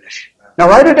Christ's goodness. Now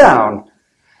write it down.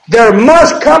 There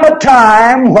must come a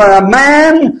time where a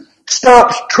man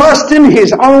stops trusting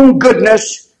his own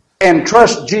goodness and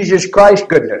trusts Jesus Christ's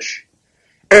goodness.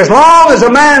 As long as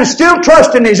a man still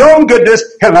trusting his own goodness,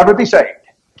 he'll never be saved.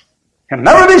 He'll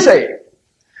never be saved.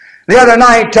 The other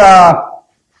night,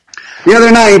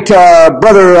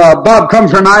 Brother Bob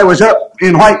Comfort and I was up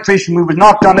in Whitefish and we was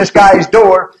knocked on this guy's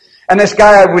door, and this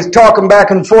guy was talking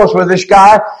back and forth with this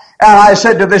guy, and I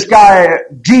said to this guy,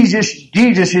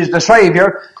 Jesus is the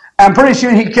Savior, and pretty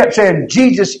soon he kept saying,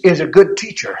 Jesus is a good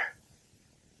teacher.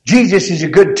 Jesus is a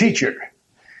good teacher.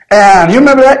 And you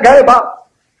remember that guy, Bob?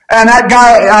 And that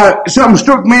guy, something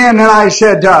struck me, and then I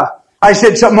said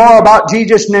something more about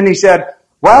Jesus, and then he said,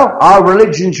 well, our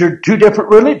religions are two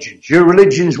different religions. Your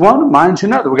religion's one, and mine's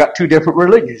another. We got two different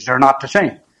religions. They're not the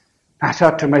same. I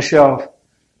thought to myself,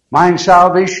 mine's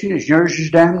salvation is yours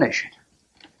is damnation.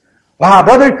 Wow,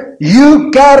 brother, you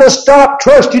gotta stop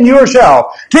trusting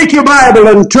yourself. Take your Bible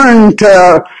and turn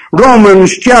to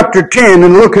Romans chapter 10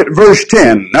 and look at verse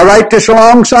 10. Now write this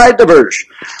alongside the verse.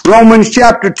 Romans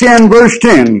chapter 10 verse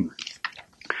 10.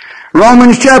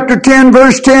 Romans chapter 10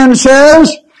 verse 10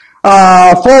 says,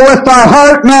 for with thy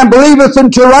heart man believeth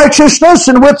unto righteousness,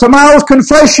 and with the mouth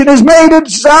confession is made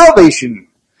unto salvation.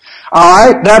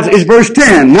 Alright, that is verse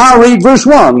 10. Now read verse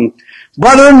 1.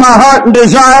 Brethren, my heart and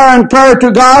desire and prayer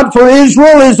to God for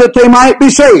Israel is that they might be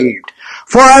saved.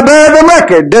 For I bear them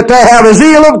record that they have a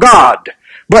zeal of God,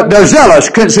 but they're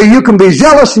zealous. So you can be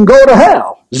zealous and go to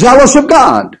hell. Zealous of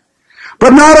God,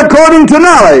 but not according to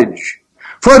knowledge.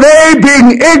 For they,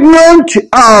 being ignorant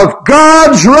of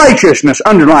God's righteousness,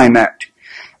 underline that,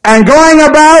 and going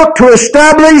about to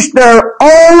establish their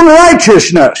own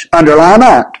righteousness, underline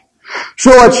that.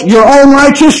 So it's your own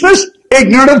righteousness,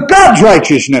 ignorant of God's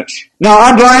righteousness. Now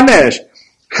underline this.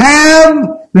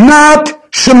 Have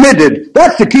not submitted.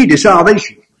 That's the key to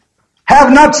salvation.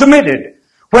 Have not submitted.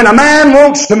 When a man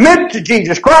won't submit to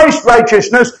Jesus Christ's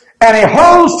righteousness and he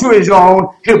holds to his own,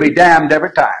 he'll be damned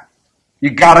every time. You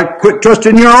gotta quit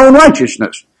trusting your own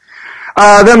righteousness.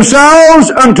 Themselves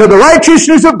unto the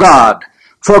righteousness of God.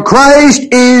 For Christ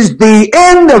is the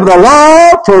end of the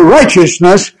law for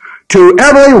righteousness to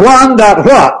every one that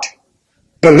what?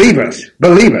 Believeth.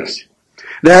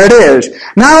 There it is.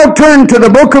 Now turn to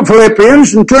the book of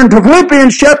Philippians and turn to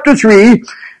Philippians chapter 3,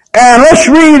 and let's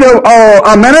read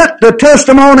a minute the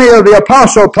testimony of the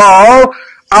Apostle Paul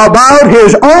about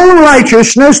his own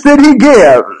righteousness that he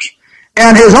gives,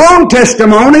 and his own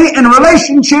testimony in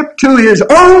relationship to his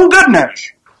own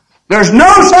goodness. There's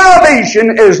no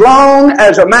salvation as long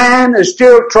as a man is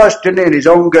still trusting in his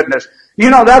own goodness. You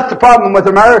know, that's the problem with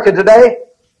America today.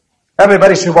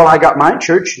 Everybody says, well, I got my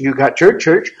church, and you got your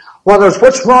church. Well,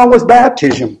 what's wrong with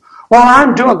baptism? Well,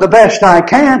 I'm doing the best I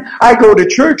can. I go to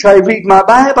church. I read my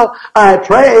Bible. I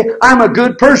pray. I'm a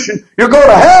good person. You'll go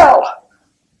to hell.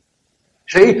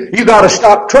 See, you got to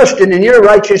stop trusting in your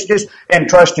righteousness and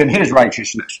trust in His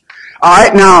righteousness. All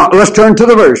right, now let's turn to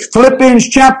the verse. Philippians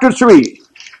chapter 3.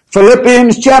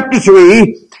 Philippians chapter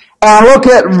 3, and look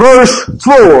at verse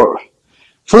 4.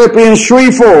 Philippians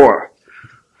 3:4.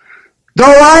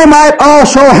 Though I might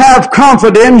also have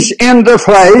confidence in the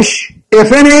flesh,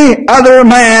 if any other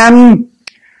man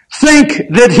think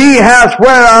that he hath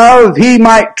whereof he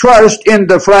might trust in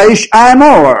the flesh, I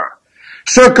more.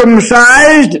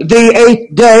 Circumcised the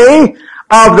 8th day,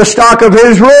 of the stock of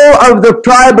Israel, of the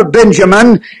tribe of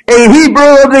Benjamin, a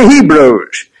Hebrew of the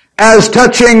Hebrews, as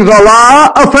touching the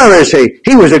law, a Pharisee.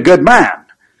 He was a good man.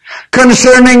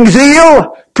 Concerning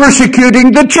zeal,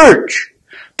 persecuting the church.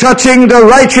 Touching the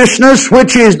righteousness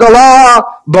which is the law,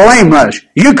 blameless.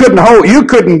 You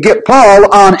couldn't get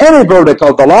Paul on any verdict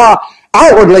of the law.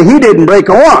 Outwardly, he didn't break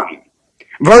a one.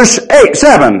 Verse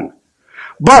 7.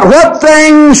 But what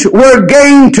things were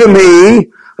gain to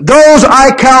me, those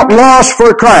I count loss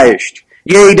for Christ.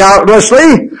 Yea,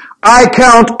 doubtlessly, I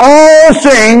count all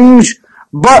things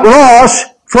but loss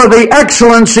for the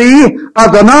excellency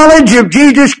of the knowledge of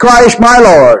Jesus Christ my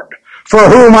Lord, for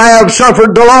whom I have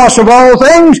suffered the loss of all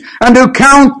things, and do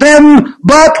count them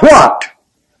but what?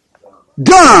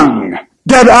 Dung,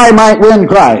 that I might win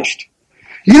Christ.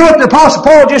 You know what the Apostle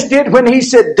Paul just did when he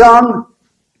said dung?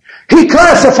 He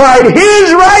classified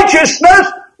his righteousness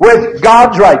with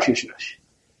God's righteousness.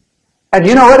 And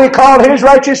you know what he called his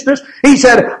righteousness? He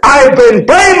said, I've been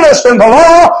blameless in the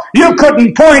law. You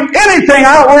couldn't point anything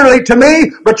outwardly to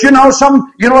me. But you know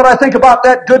what I think about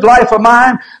that good life of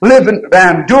mine? Living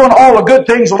and doing all the good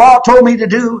things the law told me to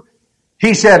do.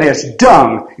 He said it's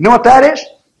dung. You know what that is?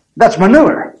 That's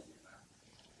manure.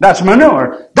 That's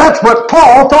manure. That's what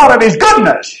Paul thought of his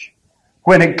goodness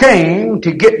when it came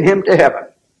to getting him to heaven.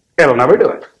 It'll never do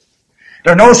it.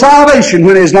 There's no salvation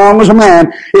when as long as a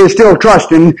man is still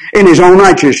trusting in his own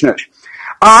righteousness.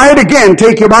 All right, again,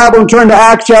 take your Bible and turn to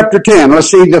Acts chapter 10. Let's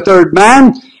see the third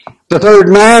man. The third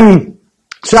man,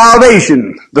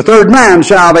 salvation. The third man,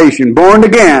 salvation, born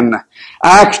again.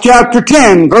 Acts chapter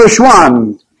 10, verse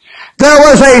 1. There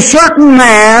was a certain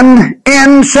man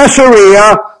in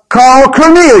Caesarea called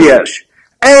Cornelius,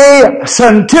 a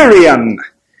centurion.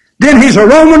 Then he's a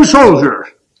Roman soldier.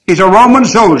 He's a Roman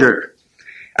soldier.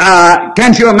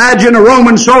 Can't you imagine a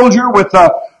Roman soldier with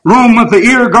the room of the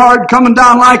ear guard coming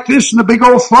down like this and the big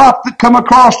old flop that come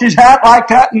across his hat like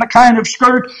that and the kind of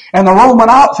skirt and the Roman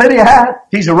outfit he had?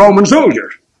 He's a Roman soldier.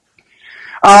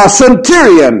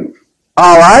 Centurion,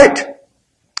 all right,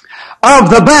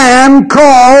 of the band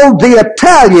called the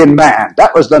Italian band.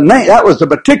 That was the name, that was the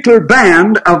particular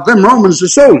band of them Romans, the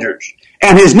soldiers.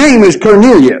 And his name is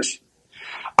Cornelius.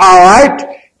 All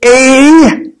right,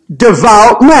 a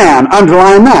devout man,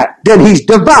 underline that. Then he's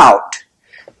devout.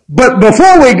 But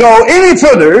before we go any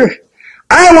further,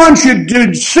 I want you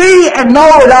to see and know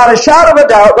without a shadow of a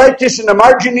doubt, write this in the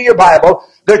margin of your Bible,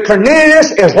 that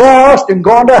Cornelius is lost and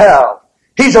going to hell.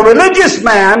 He's a religious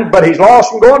man, but he's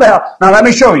lost and going to hell. Now let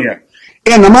me show you.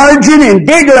 In the margin, in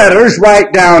big letters,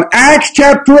 write down Acts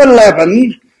chapter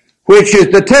 11, which is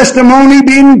the testimony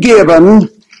being given.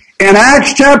 In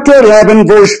Acts chapter 11,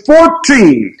 verse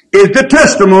 14, is the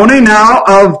testimony now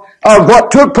of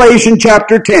what took place in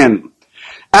chapter 10.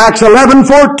 Acts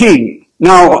 11:14.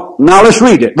 Now let's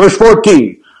read it. Verse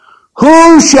 14.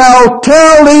 Who shall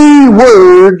tell thee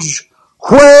words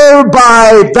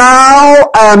whereby thou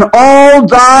and all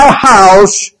thy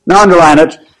house, now underline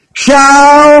it,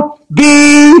 shall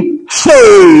be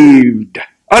saved.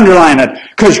 Underline it,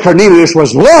 because Cornelius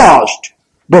was lost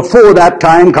before that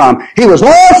time come. He was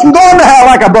lost and going to hell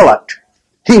like a bullet.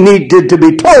 He needed to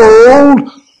be told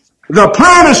the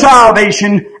plan of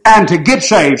salvation and to get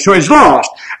saved. So he's lost.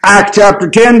 Acts chapter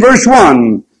 10, verse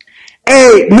 1.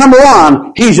 Number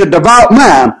 1, he's a devout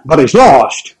man, but he's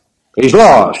lost. He's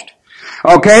lost.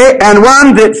 Okay, and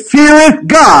one that feareth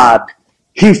God.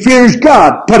 He fears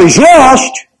God, but he's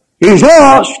lost. He's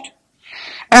lost.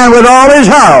 And with all his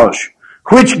house,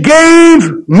 which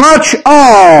gave much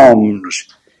alms.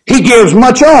 He gives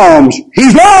much alms.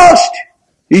 He's lost.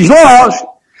 He's lost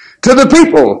to the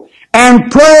people.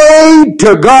 And prayed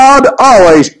to God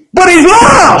always. But he's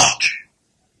lost.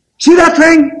 See that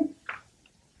thing?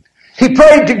 He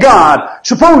prayed to God.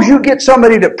 Suppose you get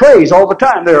somebody that prays all the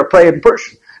time. They're a praying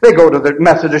person. They go to the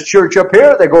Methodist church up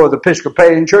here. They go to the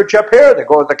Episcopalian church up here. They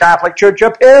go to the Catholic church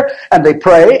up here. And they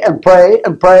pray and pray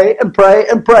and pray and pray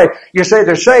and pray. You say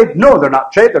they're saved? No, they're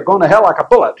not saved. They're going to hell like a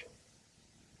bullet.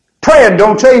 Praying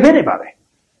don't save anybody.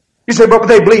 You say, but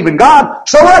they believe in God.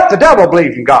 So what? The devil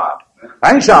believes in God.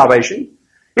 That ain't salvation.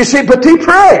 You see, but they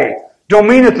pray. Don't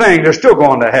mean a thing. They're still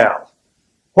going to hell.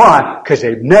 Why? Because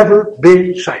they've never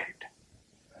been saved.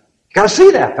 You got to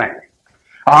see that thing.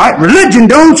 All right, religion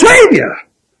don't save you.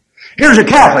 Here's a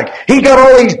Catholic. He got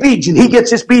all these beads, and he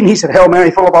gets this bead, and he said, Hail Mary,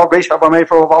 full of all grace, Hail Mary,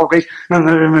 full of all grace,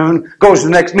 goes to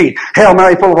the next bead. Hail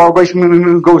Mary, full of all grace,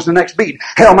 goes to the next bead.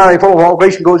 Hail Mary, full of all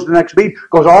grace, and goes to the next bead.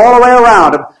 Goes all the way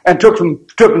around him, and took him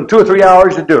 2 or 3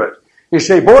 hours to do it. You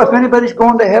say, boy, if anybody's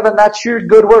going to heaven, that's your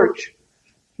good works.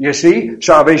 You see,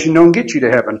 salvation don't get you to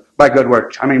heaven by good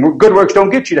works. I mean, good works don't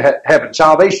get you to heaven.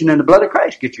 Salvation in the blood of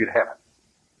Christ gets you to heaven.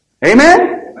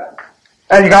 Amen?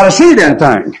 And you got to see that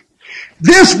thing.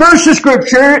 This verse of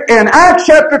Scripture in Acts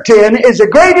chapter 10 is the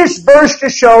greatest verse to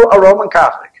show a Roman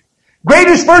Catholic.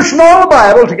 Greatest verse in all the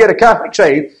Bible to get a Catholic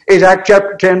saved is Acts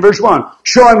chapter 10 verse 1.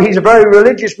 Show him he's a very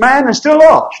religious man and still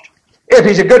lost. If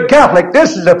he's a good Catholic,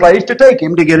 this is the place to take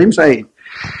him to get him saved.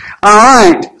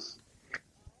 Alright.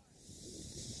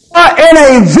 In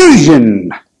a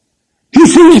vision. He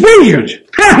sees visions.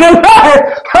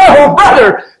 Oh,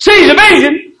 brother, sees a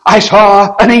vision. I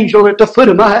saw an angel at the foot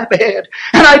of my bed,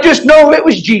 and I just know it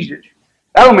was Jesus.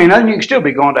 That don't mean nothing. You can still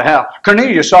be going to hell.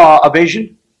 Cornelius saw a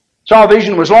vision. Saw a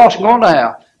vision, was lost and going to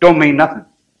hell. Don't mean nothing.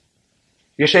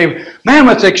 You say, man,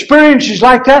 with experiences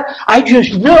like that, I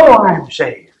just know I'm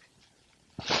saved.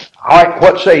 All right,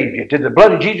 what saved you? Did the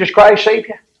blood of Jesus Christ save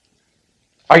you?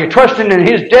 Are you trusting in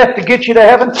His death to get you to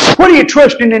heaven? What are you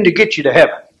trusting in to get you to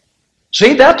heaven?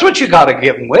 See, that's what you got to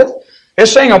give Him with.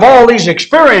 It's saying of all these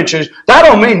experiences, that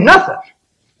don't mean nothing.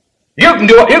 You can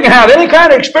do it. You can have any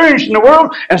kind of experience in the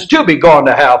world and still be going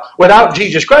to hell without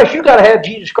Jesus Christ. You got to have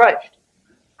Jesus Christ.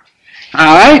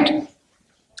 All right.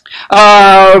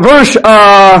 Verse 3.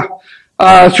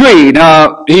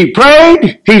 Now he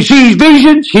prayed. He sees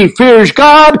visions. He fears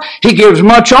God. He gives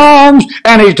much alms,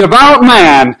 and he's a devout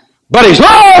man. But he's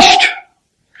lost.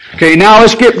 Okay, now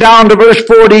let's skip down to verse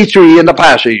 43 in the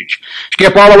passage.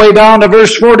 Skip all the way down to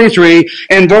verse 43.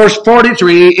 In verse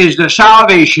 43 is the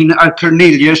salvation of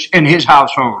Cornelius and his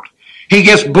household. He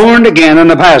gets born again in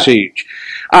the passage.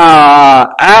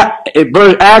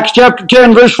 Acts chapter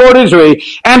 10 verse 43.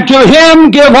 And to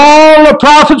him give all the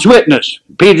prophets witness,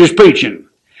 Peter's preaching,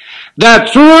 that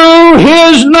through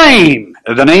his name,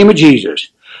 the name of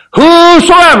Jesus,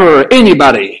 whosoever,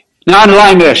 anybody, now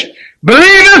underline this,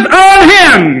 believeth on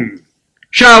him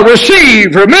shall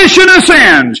receive remission of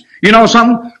sins. You know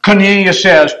something? Cornelius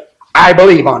says, I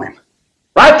believe on him.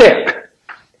 Right there.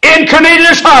 In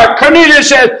Cornelius' heart, Cornelius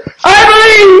says, I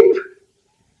believe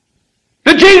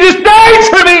that Jesus died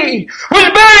for me,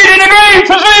 was buried in the grave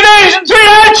for 3 days and 3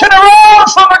 nights, and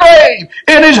arose from the grave.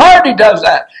 In his heart he does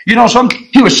that. You know something?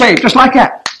 He was saved just like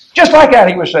that. Just like that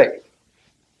he was saved.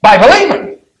 By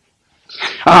believing.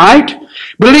 All right?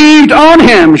 Believed on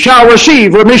him shall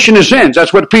receive remission of sins.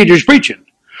 That's what Peter's preaching.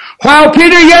 While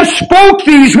Peter yet spoke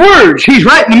these words, he's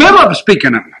right in the middle of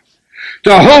speaking them.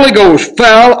 The Holy Ghost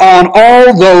fell on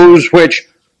all those which,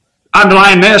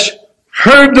 underline this,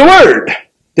 heard the word.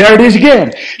 There it is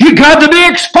again. You got to be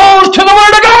exposed to the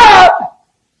Word of God.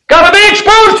 Got to be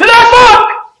exposed to that book.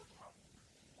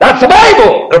 That's the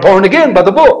Bible. They're born again by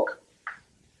the book.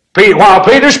 While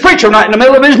Peter's preaching right in the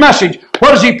middle of his message,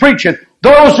 what is he preaching?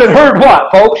 Those that heard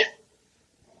what, folks?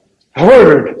 The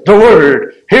Word. The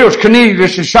Word. Here's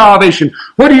Cornelius' salvation.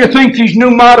 What do you think these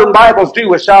new modern Bibles do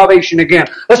with salvation again?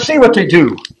 Let's see what they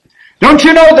do. Don't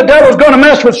you know the devil's going to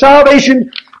mess with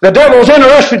salvation? The devil's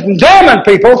interested in damning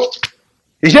people.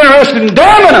 He's interested in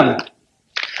damning them.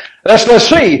 Let's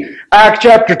see. Acts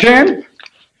chapter 10.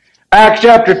 Acts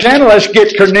chapter 10. Let's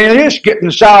get Cornelius getting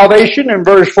salvation in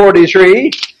verse 43.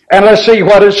 And let's see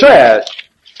what it says.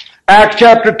 Acts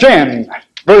chapter 10,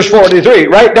 verse 43.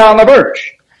 Write down the verse.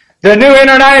 The New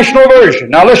International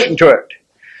Version. Now listen to it.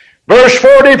 Verse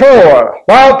 44.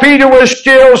 While Peter was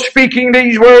still speaking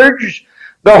these words,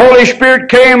 the Holy Spirit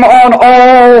came on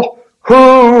all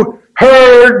who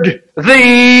heard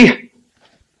the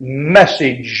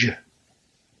message.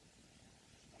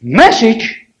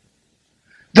 Message?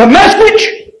 The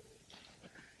message?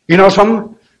 You know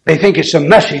something? They think it's the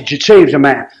message that saves a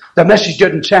man. The message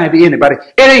doesn't save anybody.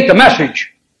 It ain't the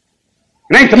message.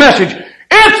 It ain't the message.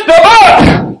 It's the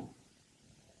book!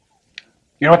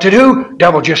 You know what to do?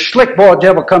 Devil just slick, boy.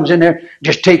 Devil comes in there,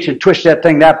 just takes and twists that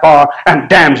thing that far and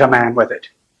damns a man with it.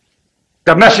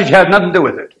 The message has nothing to do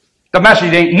with it. The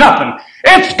message ain't nothing.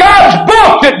 It's God's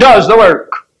book that does the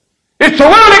work. It's the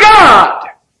Word of God.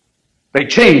 They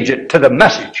change it to the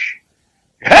message.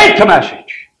 You hate the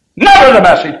message. Never the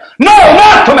message. No,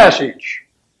 not the message.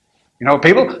 You know,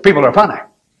 people are funny.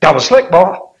 Devil's slick,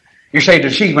 boy. You say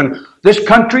deceiving. This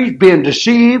country's being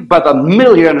deceived by the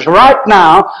millions right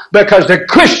now because the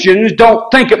Christians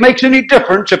don't think it makes any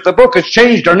difference if the book is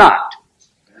changed or not.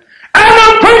 And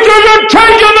the preachers are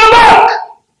changing the book!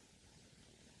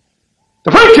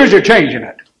 The preachers are changing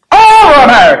it. All over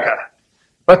America.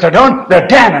 But they're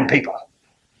damning people.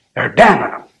 They're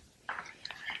damning them.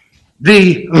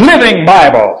 The Living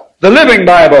Bible. The Living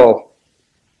Bible.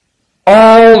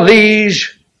 All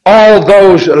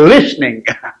those listening.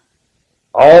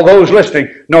 All those listening.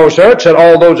 No, sir, it said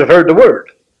all those that heard the word.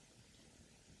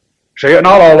 See,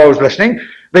 not all those listening.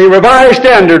 The Revised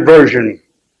Standard Version.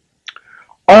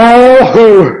 All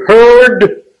who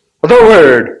heard the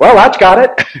word. Well, that's got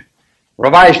it.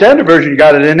 Revised Standard Version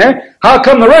got it in there. How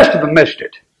come the rest of them missed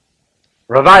it?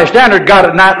 Revised Standard got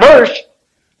it in that verse.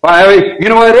 Why, you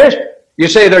know what it is? You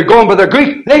say they're going by the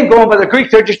Greek. They ain't going by the Greek.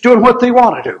 They're just doing what they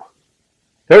want to do.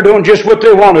 They're doing just what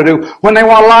they want to do. When they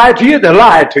want to lie to you, they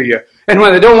lie to you. And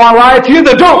when they don't want to lie to you,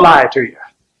 they don't lie to you.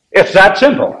 It's that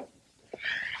simple.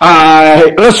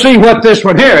 Let's see what this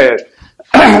one here is.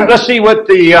 Let's see what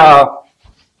the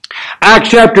Acts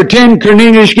chapter 10,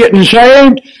 Cornelius getting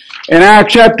saved. In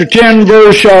Acts chapter 10,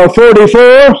 verse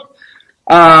 44,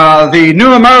 the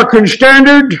New American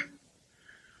Standard,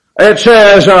 it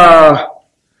says, all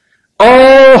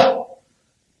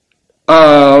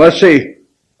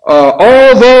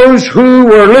those who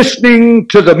were listening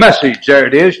to the message, there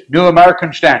it is, New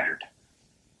American Standard.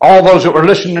 All those that were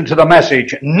listening to the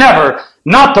message, never,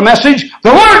 not the message,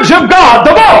 the words of God,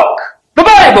 the book, the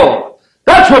Bible.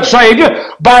 That's what saved you.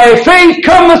 By faith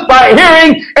cometh by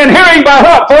hearing, and hearing by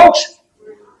what, folks?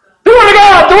 The Word of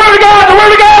God, the Word of God, the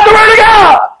Word of God, the Word of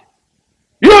God.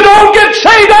 You don't get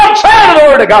saved outside of the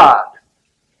Word of God.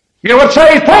 You know what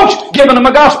saved folks? Giving them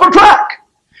a gospel tract.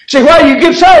 See, why you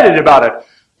get excited about it?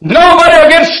 Nobody will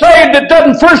get saved that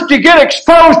doesn't first get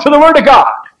exposed to the Word of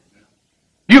God.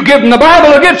 You give them the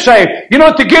Bible, they'll get saved. You know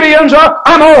what the Gideons are?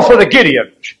 I'm all for the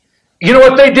Gideons. You know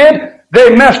what they did?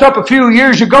 They messed up a few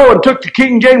years ago and took the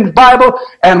King James Bible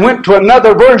and went to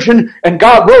another version, and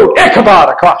God wrote Ichabod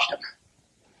across them.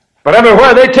 But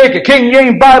everywhere they take a King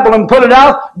James Bible and put it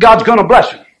out, God's going to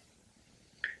bless them.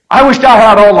 I wished I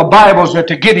had all the Bibles that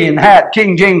the Gideon had,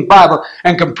 King James Bible,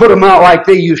 and could put them out like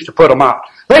they used to put them out.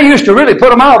 They used to really put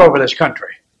them out over this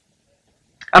country.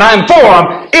 And I'm for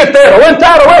them if they'd have went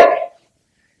that way.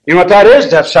 You know what that is?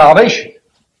 That's salvation.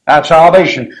 That's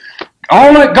salvation.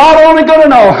 God only going to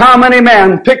know how many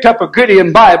men picked up a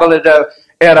Gideon Bible at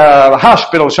a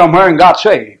hospital somewhere and got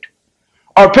saved.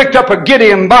 Or picked up a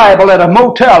Gideon Bible at a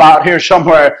motel out here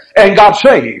somewhere and got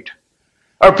saved.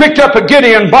 Or picked up a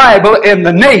Gideon Bible in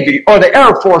the Navy or the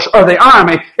Air Force or the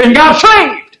Army and got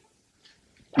saved.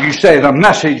 You say the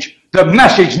message,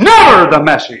 never the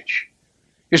message.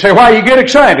 You say, why you get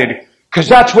excited? Because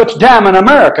that's what's damning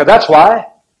America, that's why.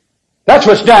 That's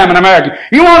what's damning America.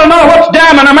 You want to know what's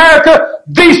damning America?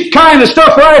 This kind of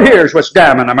stuff right here is what's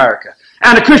damning America.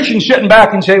 And the Christians sitting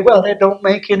back and say, well, that don't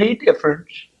make any difference.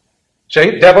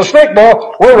 See, devil's straight,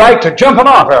 boy. We're right to jumping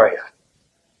off area.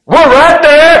 We're right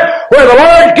there where the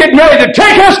Lord's getting ready to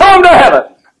take us home to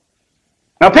heaven.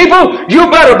 Now, people, you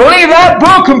better believe that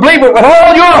book and believe it with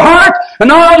all your heart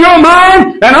and all your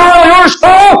mind and all your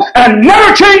soul and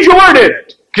never change your word in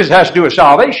it. Because it has to do with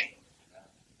salvation.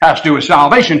 It has to do with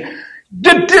salvation.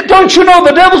 Don't you know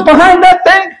the devil's behind that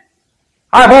thing?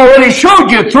 I've already showed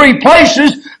you 3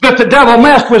 places that the devil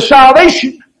messed with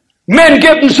salvation. Men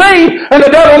getting saved and the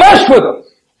devil messed with them.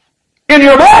 In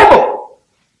your Bible.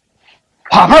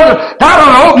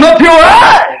 That'll open up your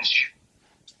eyes.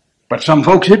 But some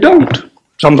folks it don't.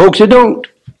 Some folks it don't.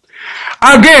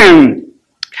 Again,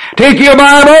 take your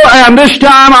Bible and this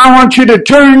time I want you to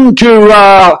turn to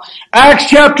Acts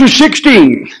chapter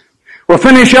 16. We'll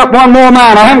finish up one more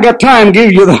man. I haven't got time to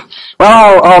give you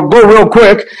I'll go real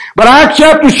quick. But Acts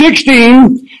chapter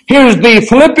 16, here's the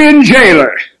Philippian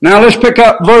jailer. Now let's pick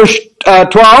up verse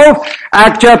 12,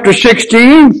 Acts chapter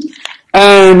 16,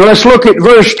 and let's look at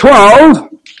verse 12,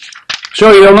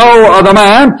 so you'll know the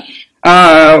man.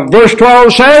 Verse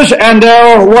 12 says, and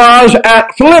there was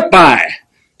at Philippi.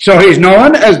 So he's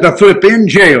known as the Philippian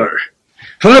jailer.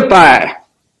 Philippi,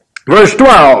 verse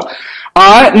 12.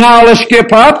 All right, now let's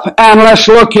skip up and let's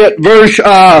look at verse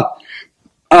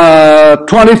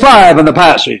 25 in the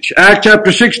passage. Acts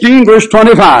chapter 16, verse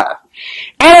 25.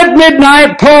 And at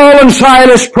midnight Paul and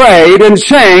Silas prayed and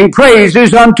sang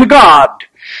praises unto God.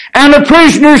 And the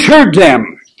prisoners heard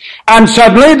them. And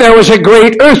suddenly there was a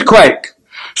great earthquake,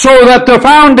 so that the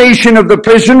foundation of the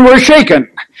prison were shaken.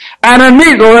 And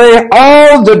immediately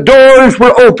all the doors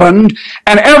were opened,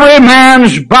 and every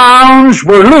man's bonds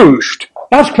were loosed.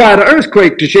 That's quite an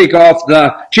earthquake to shake off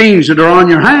the chains that are on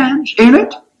your hands, ain't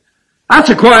it?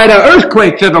 That's quite an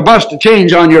earthquake that'll bust the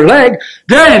chains on your leg.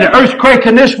 There ain't an earthquake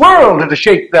in this world that'll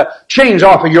shake the chains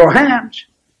off of your hands.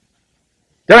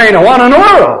 There ain't a one in the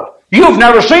world. You've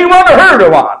never seen one or heard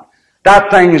of one. That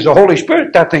thing is the Holy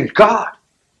Spirit. That thing's God.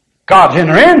 God's in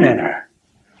her.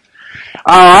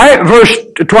 All right, verse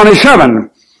 27.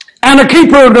 And the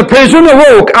keeper of the prison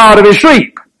awoke out of his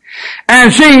sleep.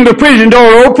 And seeing the prison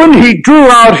door open, he drew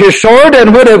out his sword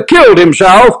and would have killed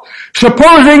himself,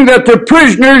 supposing that the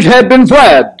prisoners had been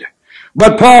fled.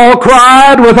 But Paul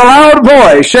cried with a loud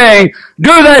voice, saying,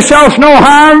 Do thyself no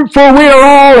harm, for we are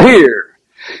all here.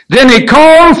 Then he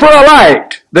called for a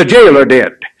light, the jailer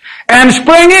did, and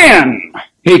sprang in.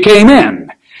 He came in,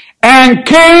 and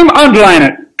came, underline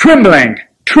it, trembling.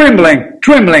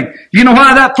 You know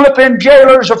why that flippin'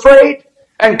 jailer's afraid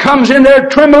and comes in there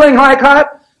trembling like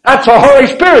that? That's the Holy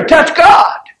Spirit. That's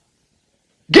God.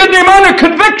 Getting him under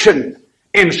conviction.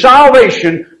 In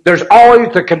salvation, there's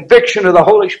always the conviction of the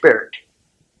Holy Spirit.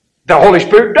 The Holy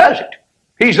Spirit does it.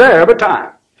 He's there every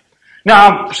time.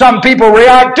 Now, some people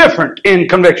react different in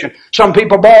conviction. Some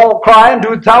people bawl, cry, and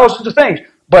do thousands of things.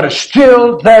 But it's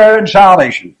still there in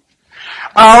salvation.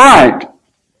 All right.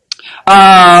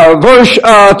 Verse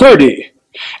 30.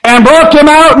 And brought them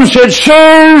out and said,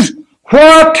 Sirs,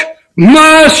 what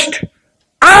must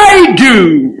I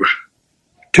do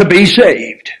to be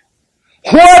saved?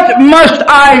 What must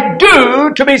I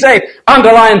do to be saved?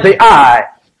 Underline the I.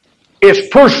 It's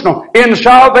personal. In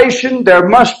salvation, there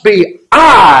must be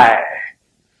I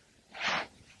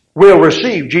will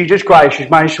receive Jesus Christ as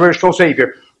my personal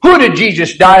Savior. Who did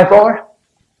Jesus die for?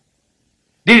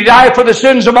 Did he die for the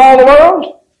sins of all the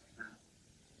world?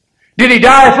 Did he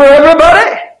die for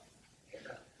everybody?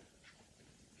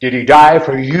 Did he die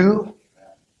for you?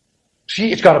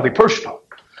 See, it's got to be personal.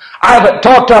 I've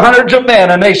talked to hundreds of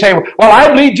men and they say, well, I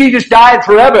believe Jesus died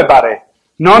for everybody.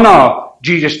 No.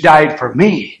 Jesus died for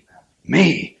me,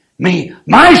 my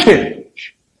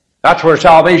sins. That's where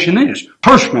salvation is.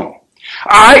 Personal.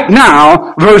 All right,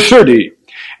 now, verse 30.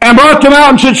 And brought them out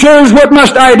and said, Sirs, what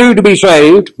must I do to be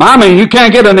saved? I mean, you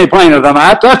can't get any plainer than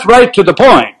that. That's right to the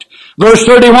point. Verse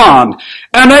 31.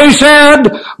 And they said,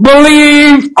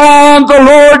 Believe on the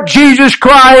Lord Jesus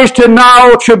Christ, and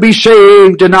thou shalt be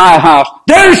saved in thy house.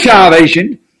 There's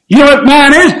salvation. You know what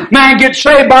man is? Man gets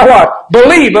saved by what?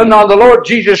 Believing on the Lord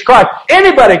Jesus Christ.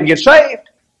 Anybody can get saved.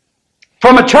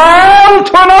 From a child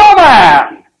to an old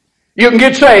man. You can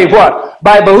get saved, what?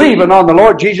 By believing on the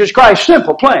Lord Jesus Christ.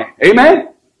 Simple, plain. Amen?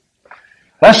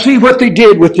 Let's see what they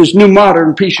did with this new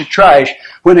modern piece of trash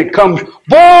when it comes.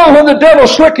 Boy, when the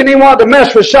devil's slick and he wanted to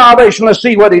mess with salvation, let's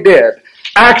see what he did.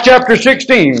 Acts chapter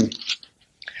 16.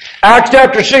 Acts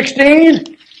chapter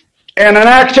 16. And in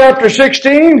Acts chapter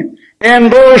 16, in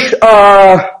verse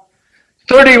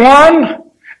 31,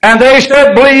 and they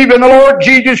said, Believe in the Lord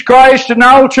Jesus Christ, and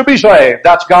thou shalt be saved.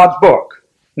 That's God's book.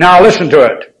 Now listen to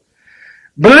it.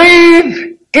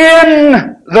 Believe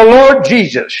in the Lord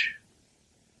Jesus.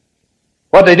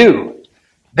 What'd they do?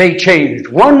 They changed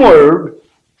one word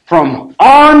from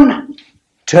on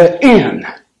to in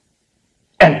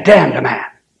and damned a man.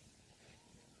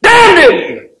 Damned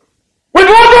him! With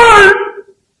one word!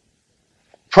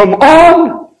 From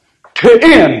on to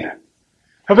in.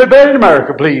 Everybody in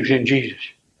America believes in Jesus.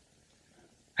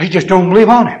 They just don't believe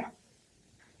on him.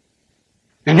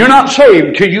 And you're not saved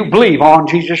until you believe on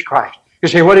Jesus Christ. You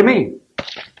say, what do you mean?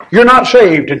 You're not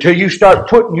saved until you start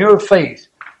putting your faith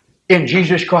in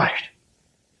Jesus Christ.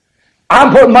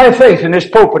 I'm putting my faith in this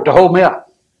pulpit to hold me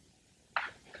up.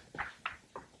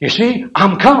 You see,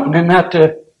 I'm counting in that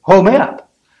to hold me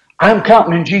up. I'm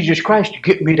counting in Jesus Christ to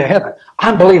get me to heaven.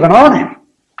 I'm believing on him.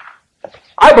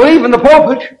 I believe in the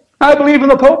pulpit. I believe in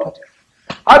the pulpit.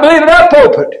 I believe in that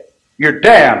pulpit. You're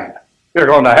damned. You're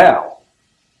going to hell.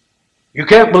 You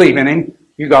can't believe in him.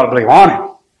 You got to believe on him.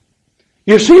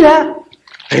 You see that?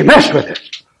 They mess with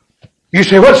it. You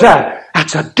say, what's that?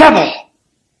 That's a devil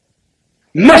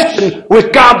messing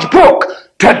with God's book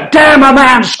to damn a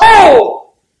man's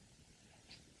soul.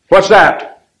 What's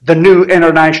that? The New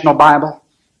International Bible.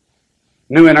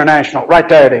 New International. Right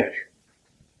there it is.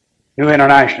 New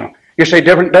International. You say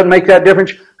different, doesn't make that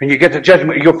difference? When you get to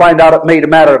judgment, you'll find out it made a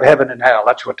matter of heaven and hell.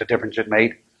 That's what the difference it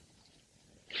made.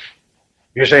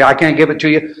 You say, I can't give it to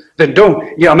you. Then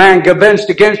don't. A man convinced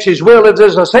against his will if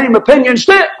there's the same opinion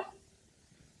still.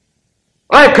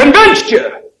 I've convinced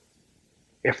you.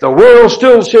 If the world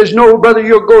still says no, brother,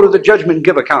 you'll go to the judgment and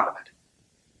give account of it.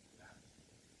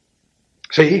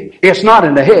 See, it's not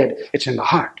in the head, it's in the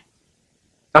heart.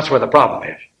 That's where the problem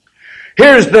is.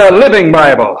 Here's the Living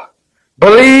Bible.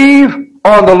 Believe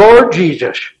on the Lord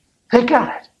Jesus, They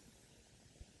got it.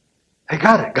 They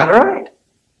got it right.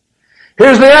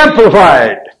 Here's the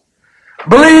Amplified.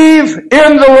 Believe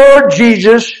in the Lord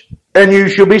Jesus and you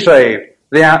shall be saved.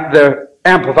 The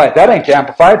Amplified. That ain't the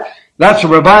Amplified. That's the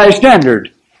Revised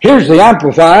Standard. Here's the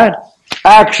Amplified.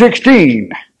 Acts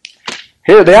 16.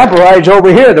 Here, the Amplified's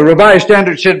over here. The Revised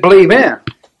Standard said believe in.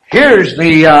 Here's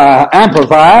the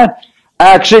Amplified.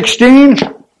 Acts 16.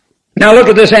 Now look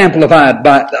at this Amplified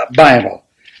Bible.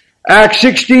 Acts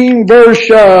 16 verse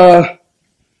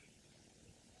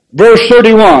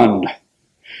 31.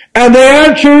 And they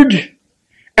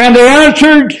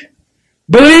answered,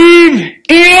 believe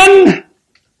in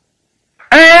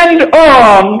and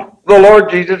on the Lord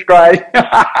Jesus Christ. Look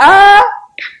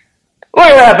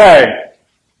at that thing.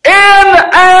 In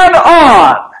and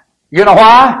on. You know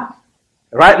why?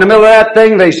 Right in the middle of that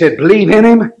thing, they said, believe in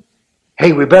Him.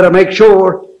 Hey, we better make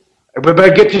sure. We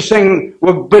better get this thing,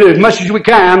 but as much as we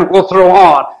can, we'll throw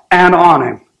on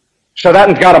Him. So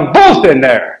that's got them both in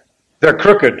there. They're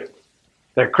crooked.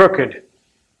 They're crooked.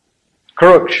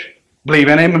 Crooks. Believe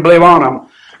in Him and believe on Him.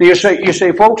 You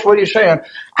say, folks, what are you saying?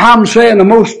 I'm saying the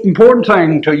most important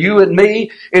thing to you and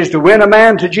me is to win a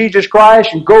man to Jesus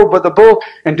Christ and go by the book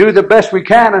and do the best we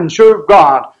can and serve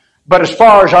God. But as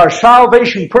far as our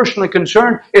salvation personally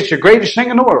concerned, it's the greatest thing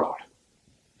in the world.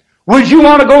 Would you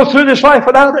want to go through this life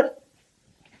without it?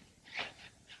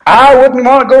 I wouldn't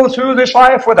want to go through this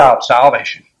life without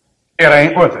salvation. It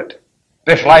ain't worth it.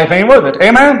 This life ain't worth it.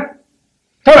 Amen?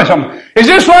 Tell me something. Is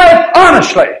this life,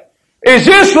 honestly, is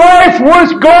this life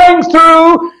worth going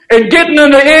through and getting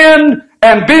in the end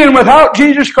and being without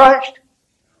Jesus Christ?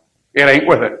 It ain't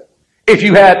worth it. If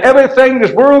you had everything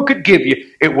this world could give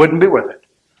you, it wouldn't be worth it.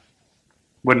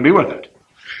 Wouldn't be worth it.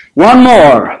 One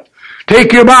more.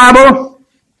 Take your Bible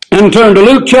and turn to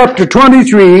Luke chapter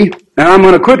 23. Now I'm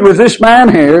going to quit with this man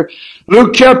here.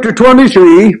 Luke chapter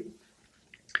 23.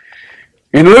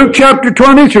 In Luke chapter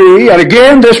 23, and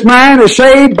again, this man is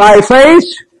saved by faith,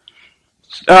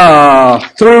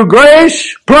 through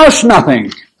grace plus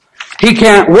nothing. He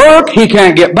can't work, he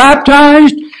can't get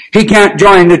baptized, he can't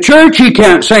join the church, he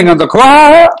can't sing in the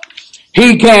choir,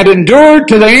 he can't endure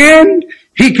to the end,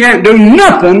 he can't do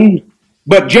nothing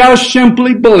but just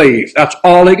simply believe. That's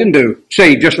all he can do.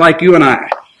 See, just like you and I.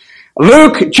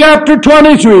 Luke chapter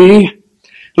 23,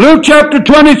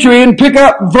 and pick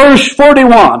up verse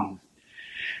 41.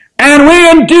 And we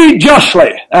indeed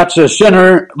justly, that's a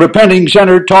sinner, repenting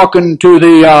sinner talking to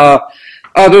the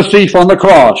other thief on the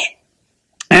cross.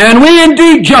 And we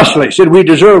indeed justly, said we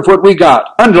deserve what we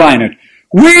got. Underline it.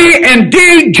 We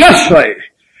indeed justly.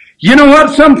 You know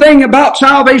what? Something about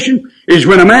salvation is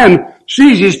when a man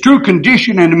sees his true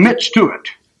condition and admits to it.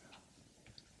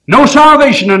 No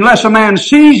salvation unless a man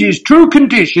sees his true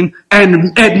condition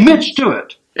and admits to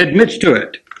it. Admits to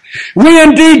it. We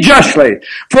indeed justly,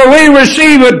 for we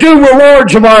receive a due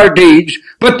rewards of our deeds,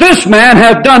 but this man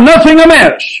hath done nothing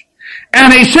amiss.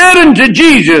 And he said unto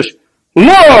Jesus,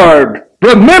 Lord,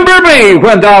 remember me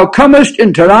when thou comest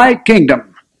into thy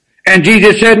kingdom. And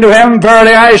Jesus said unto him,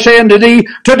 Verily I say unto thee,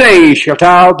 today shalt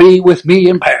thou be with me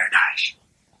in paradise.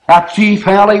 That thief,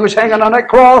 hell, he was hanging on that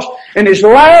cross in his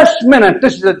last minute.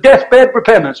 This is a deathbed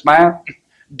repentance, man.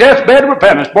 Deathbed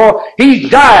repentance, boy. He's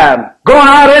dying, going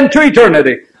out into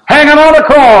eternity, hanging on the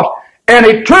cross. And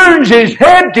he turns his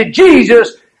head to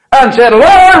Jesus and said,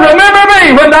 Lord, remember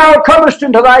me when thou comest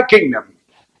into thy kingdom.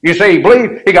 You say he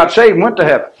believed, he got saved and went to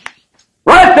heaven.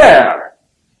 Right there.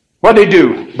 What did he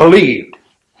do? Believed.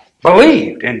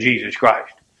 Believed in Jesus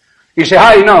Christ. You say,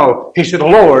 how do you know? He said,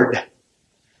 Lord.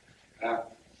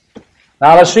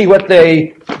 Now let's see what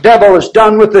the devil has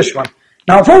done with this one.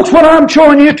 Now folks, what I'm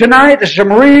showing you tonight is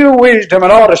some real wisdom. It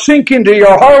ought to sink into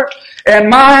your heart and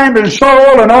mind and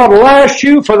soul and ought to last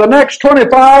you for the next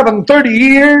 25 and 30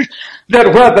 years.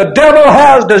 That what the devil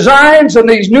has designs in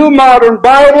these new modern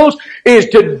Bibles is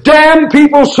to damn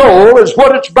people's soul is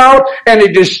what it's about, and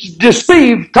it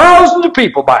deceived thousands of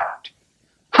people by it.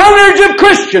 Hundreds of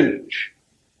Christians,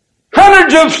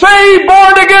 hundreds of saved,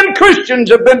 born-again Christians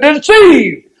have been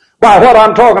deceived by what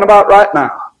I'm talking about right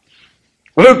now.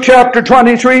 Luke chapter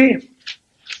 23.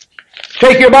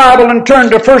 Take your Bible and turn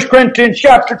to 1 Corinthians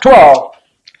chapter 12.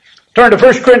 Turn to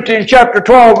 1 Corinthians chapter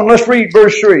 12 and let's read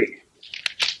verse 3.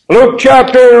 Luke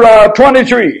chapter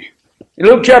 23.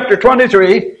 Luke chapter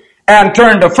 23 and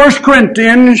turn to 1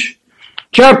 Corinthians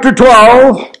chapter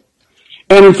 12.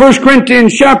 And in 1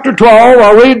 Corinthians chapter 12,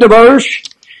 I'll read the verse.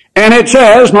 And it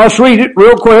says, and let's read it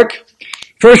real quick.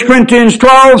 1 Corinthians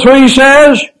 12:3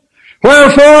 says,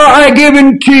 Wherefore I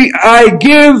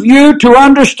give you to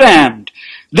understand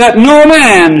that no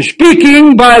man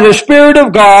speaking by the Spirit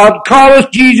of God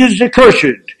calleth Jesus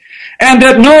accursed, and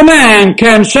that no man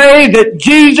can say that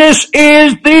Jesus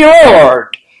is the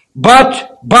Lord,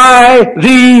 but by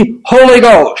the Holy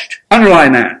Ghost.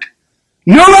 Underline that.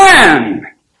 No man.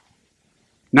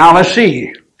 Now let's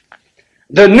see.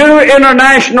 The New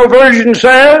International Version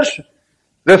says,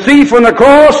 the thief on the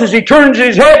cross, as he turns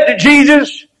his head to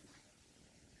Jesus,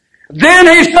 then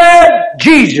he said,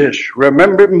 Jesus,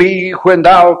 remember me when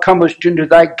thou comest into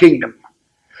thy kingdom.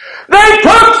 They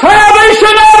took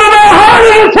salvation out of the heart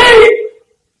of the thief.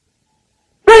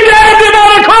 They dragged him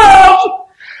on the cross.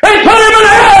 They put him in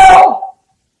hell.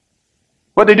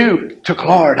 What did they do? Took the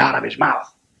Lord out of his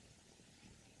mouth.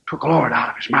 Took the Lord out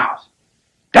of his mouth.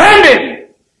 Damned him.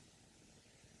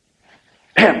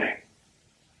 Damned him.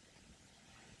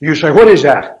 You say, what is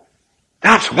that?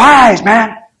 That's wise,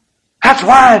 man. That's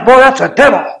wise. Boy, that's a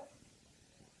devil.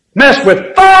 Messed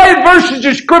with 5 verses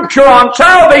of Scripture on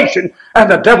salvation,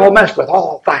 and the devil messed with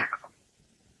all 5 of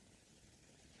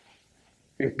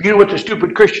them. You know what the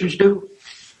stupid Christians do?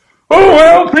 Oh,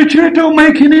 well, preacher, it don't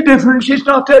make any difference. It's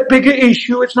not that big an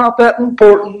issue. It's not that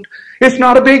important. It's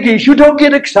not a big issue. Don't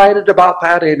get excited about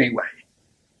that anyway.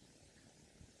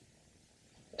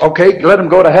 Okay, let them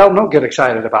go to hell. Don't get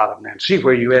excited about them then. See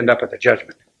where you end up at the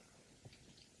judgment.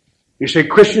 You say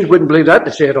Christians wouldn't believe that.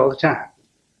 They say it all the time.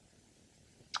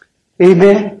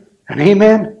 Amen, and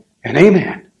amen, and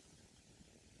amen.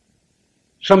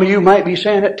 Some of you might be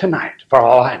saying it tonight, for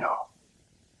all I know.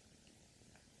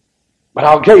 But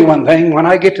I'll tell you one thing. When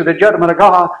I get to the judgment of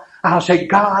God, I'll say,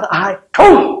 God, I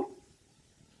told you.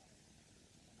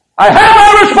 I have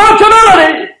my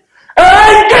responsibility, and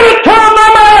I give it to them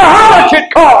no matter how much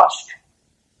it costs.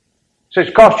 It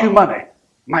says, cost you money. It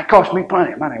might cost me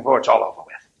plenty of money before it's all over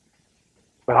with.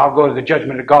 But I'll go to the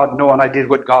judgment of God knowing I did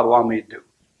what God wanted me to do.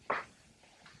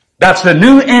 That's the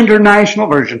New International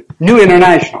Version. New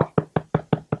International.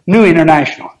 New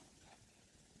International.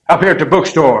 Up here at the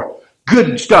bookstore.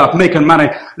 Good stuff, making money.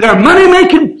 They're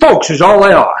money-making folks is all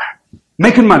they are.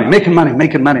 Making money, making money,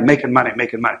 making money, making money,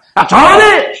 making money. That's all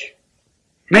it is.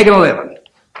 Making a living.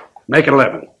 Making a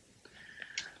living.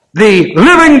 The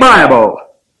Living Bible.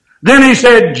 Then he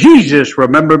said, Jesus,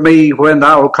 remember me when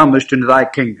thou comest into thy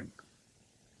kingdom.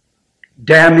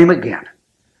 Damn him again.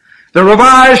 The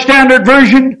Revised Standard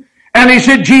Version, and he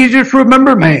said, Jesus,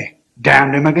 remember me.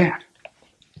 Damned him again.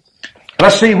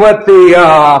 Let's see what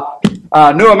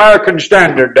the New American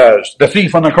Standard does. The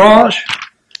thief on the cross.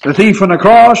 The thief on the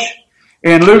cross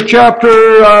in Luke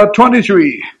chapter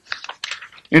 23.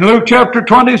 In Luke chapter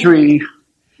 23,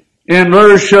 in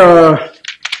verse,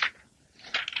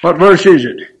 what verse is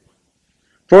it?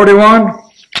 41?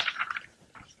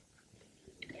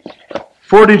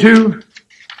 42?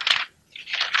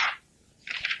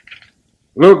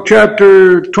 Luke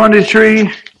chapter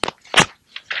 23,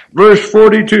 verse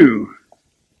 42.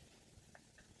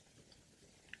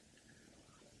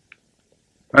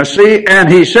 I see,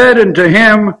 and he said unto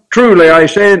him, truly I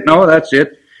say, no, that's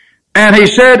it. And he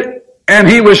said, and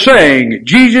he was saying,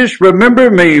 Jesus, remember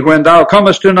me when thou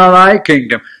comest into thy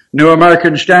kingdom. New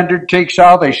American Standard takes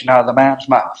salvation out of the man's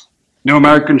mouth. New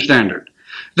American Standard.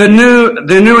 The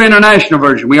New International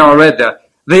Version, we all read that.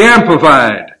 The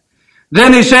Amplified.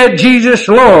 Then he said, Jesus,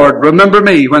 Lord, remember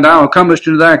me when thou comest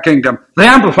into thy kingdom. The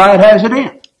Amplified has it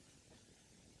in.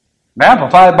 The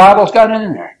Amplified Bible's got it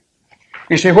in there.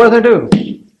 You say, what do they do?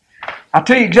 I'll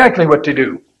tell you exactly what they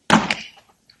do.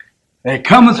 They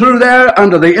come through there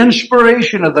under the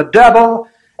inspiration of the devil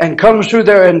and comes through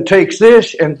there and takes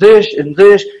this and this and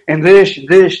this and this and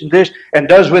this and this and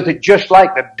does with it just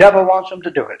like the devil wants them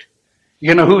to do it.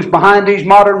 You know who's behind these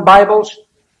modern Bibles?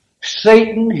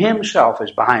 Satan himself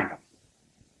is behind them.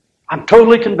 I'm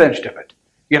totally convinced of it.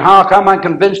 You know how come I'm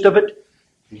convinced of it?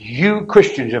 You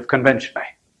Christians have convinced me.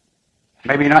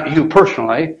 Maybe not you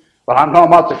personally, but I'm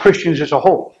talking about the Christians as a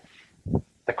whole.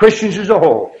 The Christians as a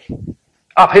whole.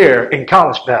 Up here in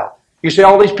Kalispell. You say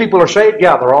all these people are saved?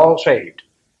 Yeah, they're all saved.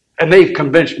 And they've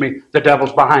convinced me the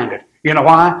devil's behind it. You know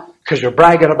why? Because they're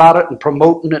bragging about it and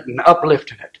promoting it and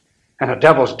uplifting it. And the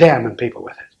devil's damning people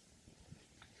with it.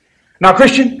 Now,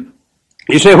 Christian,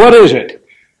 you say, what is it?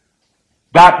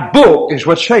 That book is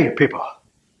what saved people.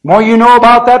 The more you know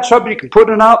about that subject and put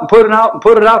it out and put it out and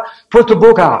put it out, put the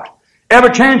book out.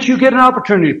 Every chance you get an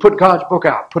opportunity, put God's book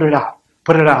out. Put it out.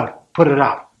 Put it out. Put it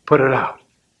out. Put it out.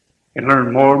 And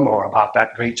learn more and more about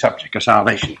that great subject of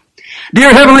salvation.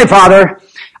 Dear Heavenly Father,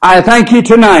 I thank you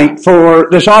tonight for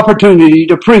this opportunity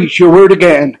to preach your word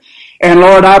again. And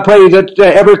Lord, I pray that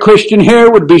every Christian here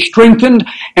would be strengthened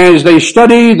as they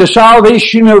study the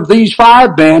salvation of these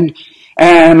 5 men.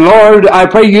 And Lord, I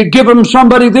pray you'd give them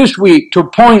somebody this week to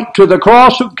point to the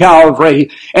cross of Calvary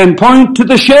and point to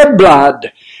the shed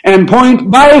blood and point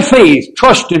by faith,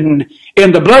 trusting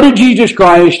in the blood of Jesus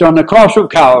Christ on the cross of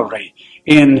Calvary.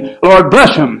 And Lord,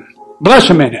 bless them. Bless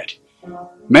them in it.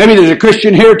 Maybe there's a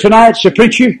Christian here tonight, say,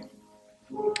 preacher,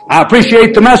 I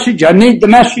appreciate the message. I need the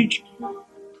message.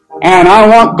 And I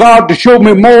want God to show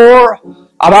me more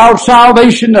about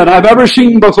salvation than I've ever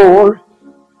seen before.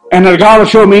 And that God will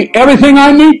show me everything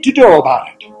I need to know about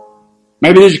it.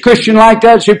 Maybe there's a Christian like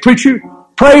that, say, preacher,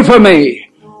 pray for me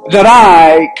that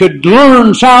I could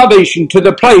learn salvation to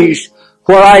the place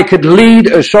where I could lead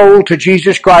a soul to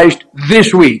Jesus Christ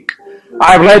this week.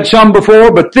 I've led some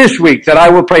before, but this week that I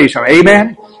will pray some.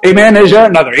 Amen? Amen. Is there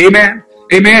another? Amen?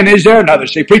 Amen. Is there another?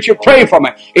 Say, preacher, pray for me.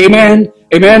 Amen.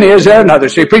 Amen. Is there another?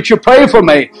 Say, preacher, pray for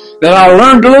me that I'll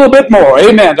learn a little bit more.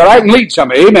 Amen. That I can lead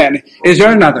somebody. Amen. Is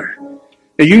there another?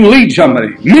 That you can lead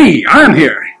somebody. Me. I'm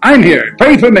here. I'm here.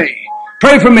 Pray for me.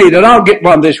 Pray for me that I'll get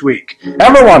one this week.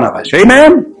 Every one of us.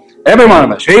 Amen. Every one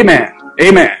of us. Amen.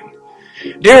 Amen.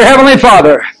 Dear Heavenly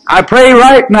Father, I pray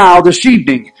right now this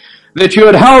evening that you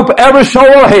would help every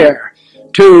soul here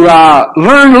to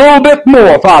learn a little bit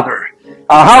more, Father,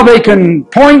 how they can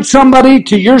point somebody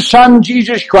to your Son,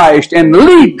 Jesus Christ, and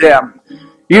lead them.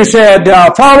 You said,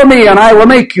 follow me and I will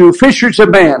make you fishers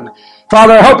of men.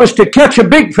 Father, help us to catch a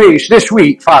big fish this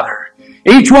week, Father.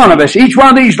 Each one of us, each one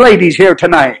of these ladies here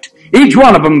tonight, each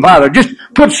one of them, Father, just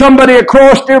put somebody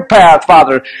across their path,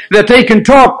 Father, that they can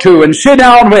talk to and sit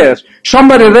down with.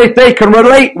 Somebody that they can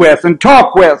relate with and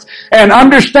talk with and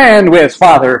understand with,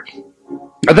 Father,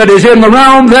 that is in the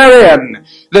realm they're in,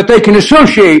 that they can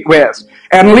associate with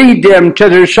and lead them to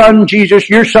their Son, Jesus,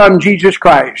 your Son, Jesus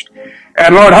Christ.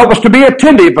 And Lord, help us to be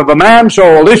attentive of a man's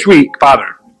soul this week,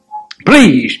 Father.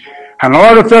 Please. And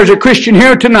Lord, if there's a Christian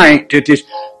here tonight that is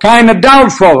kind of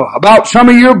doubtful about some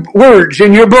of your words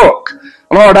in your book,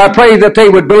 Lord, I pray that they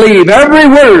would believe every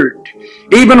word,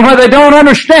 even where they don't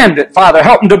understand it. Father,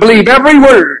 help them to believe every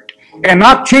word and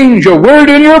not change a word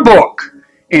in your book.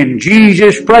 In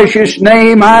Jesus' precious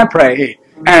name I pray,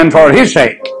 and for His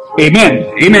sake.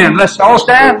 Amen. Amen. Let's all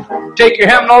stand. Take your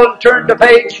hymnal and turn the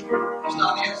page. It's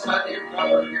not the inside of your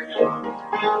cover of your head.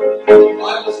 The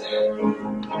Bible says.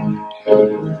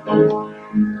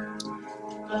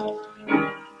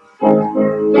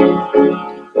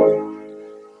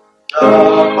 The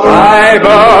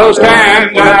Bible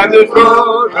stands at the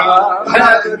foot of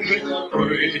heaven,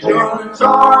 preachers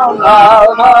all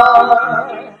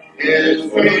our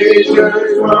His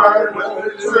creatures word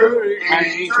with true,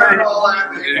 eternal,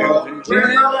 and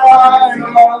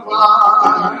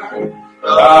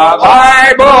the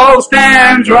Bible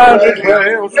stands where the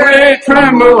hills we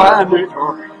tremble and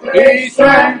rejoice. He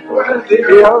sank where the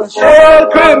hills shall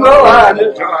tremble and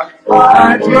rejoice.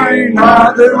 I dream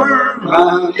not the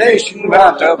foundation,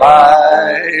 but the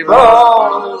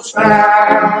Bible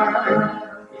stands.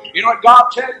 You know what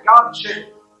God said? God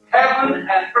said, heaven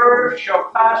and earth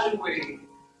shall pass away,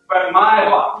 but my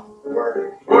what?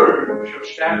 Word shall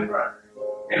stand forever.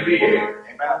 It'll be here.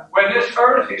 Amen. When this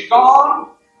earth is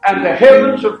gone and the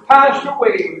heavens have passed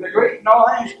away with a great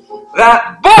noise,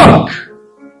 that book,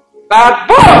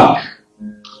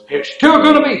 it's still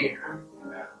going to be here.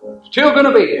 Still going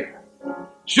to be here.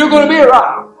 Still going to be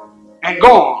around and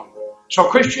gone. So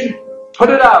Christian, put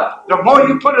it out. The more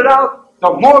you put it out,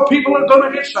 the more people are going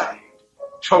to get saved.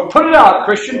 So put it out,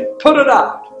 Christian. Put it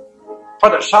out for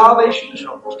the salvation of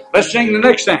souls. Let's sing the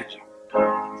next stanza.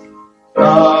 The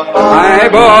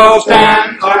Bible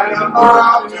stands like a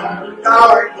mountain,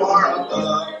 towering far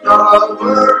above the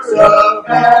works of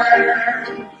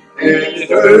man. Its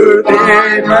truth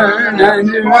eternal and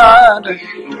divine,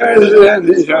 and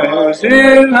His grace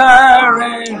is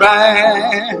iron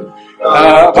band.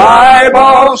 The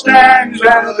Bible stands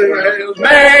as the rails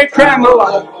may tremble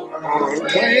and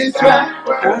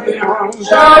the arms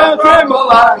shall tremble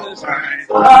on the side.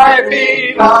 I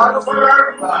be on a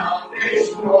firm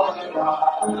foundation for the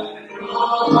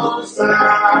Bible stands.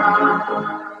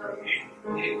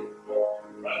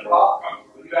 Brother Bob,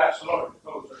 will you ask the Lord?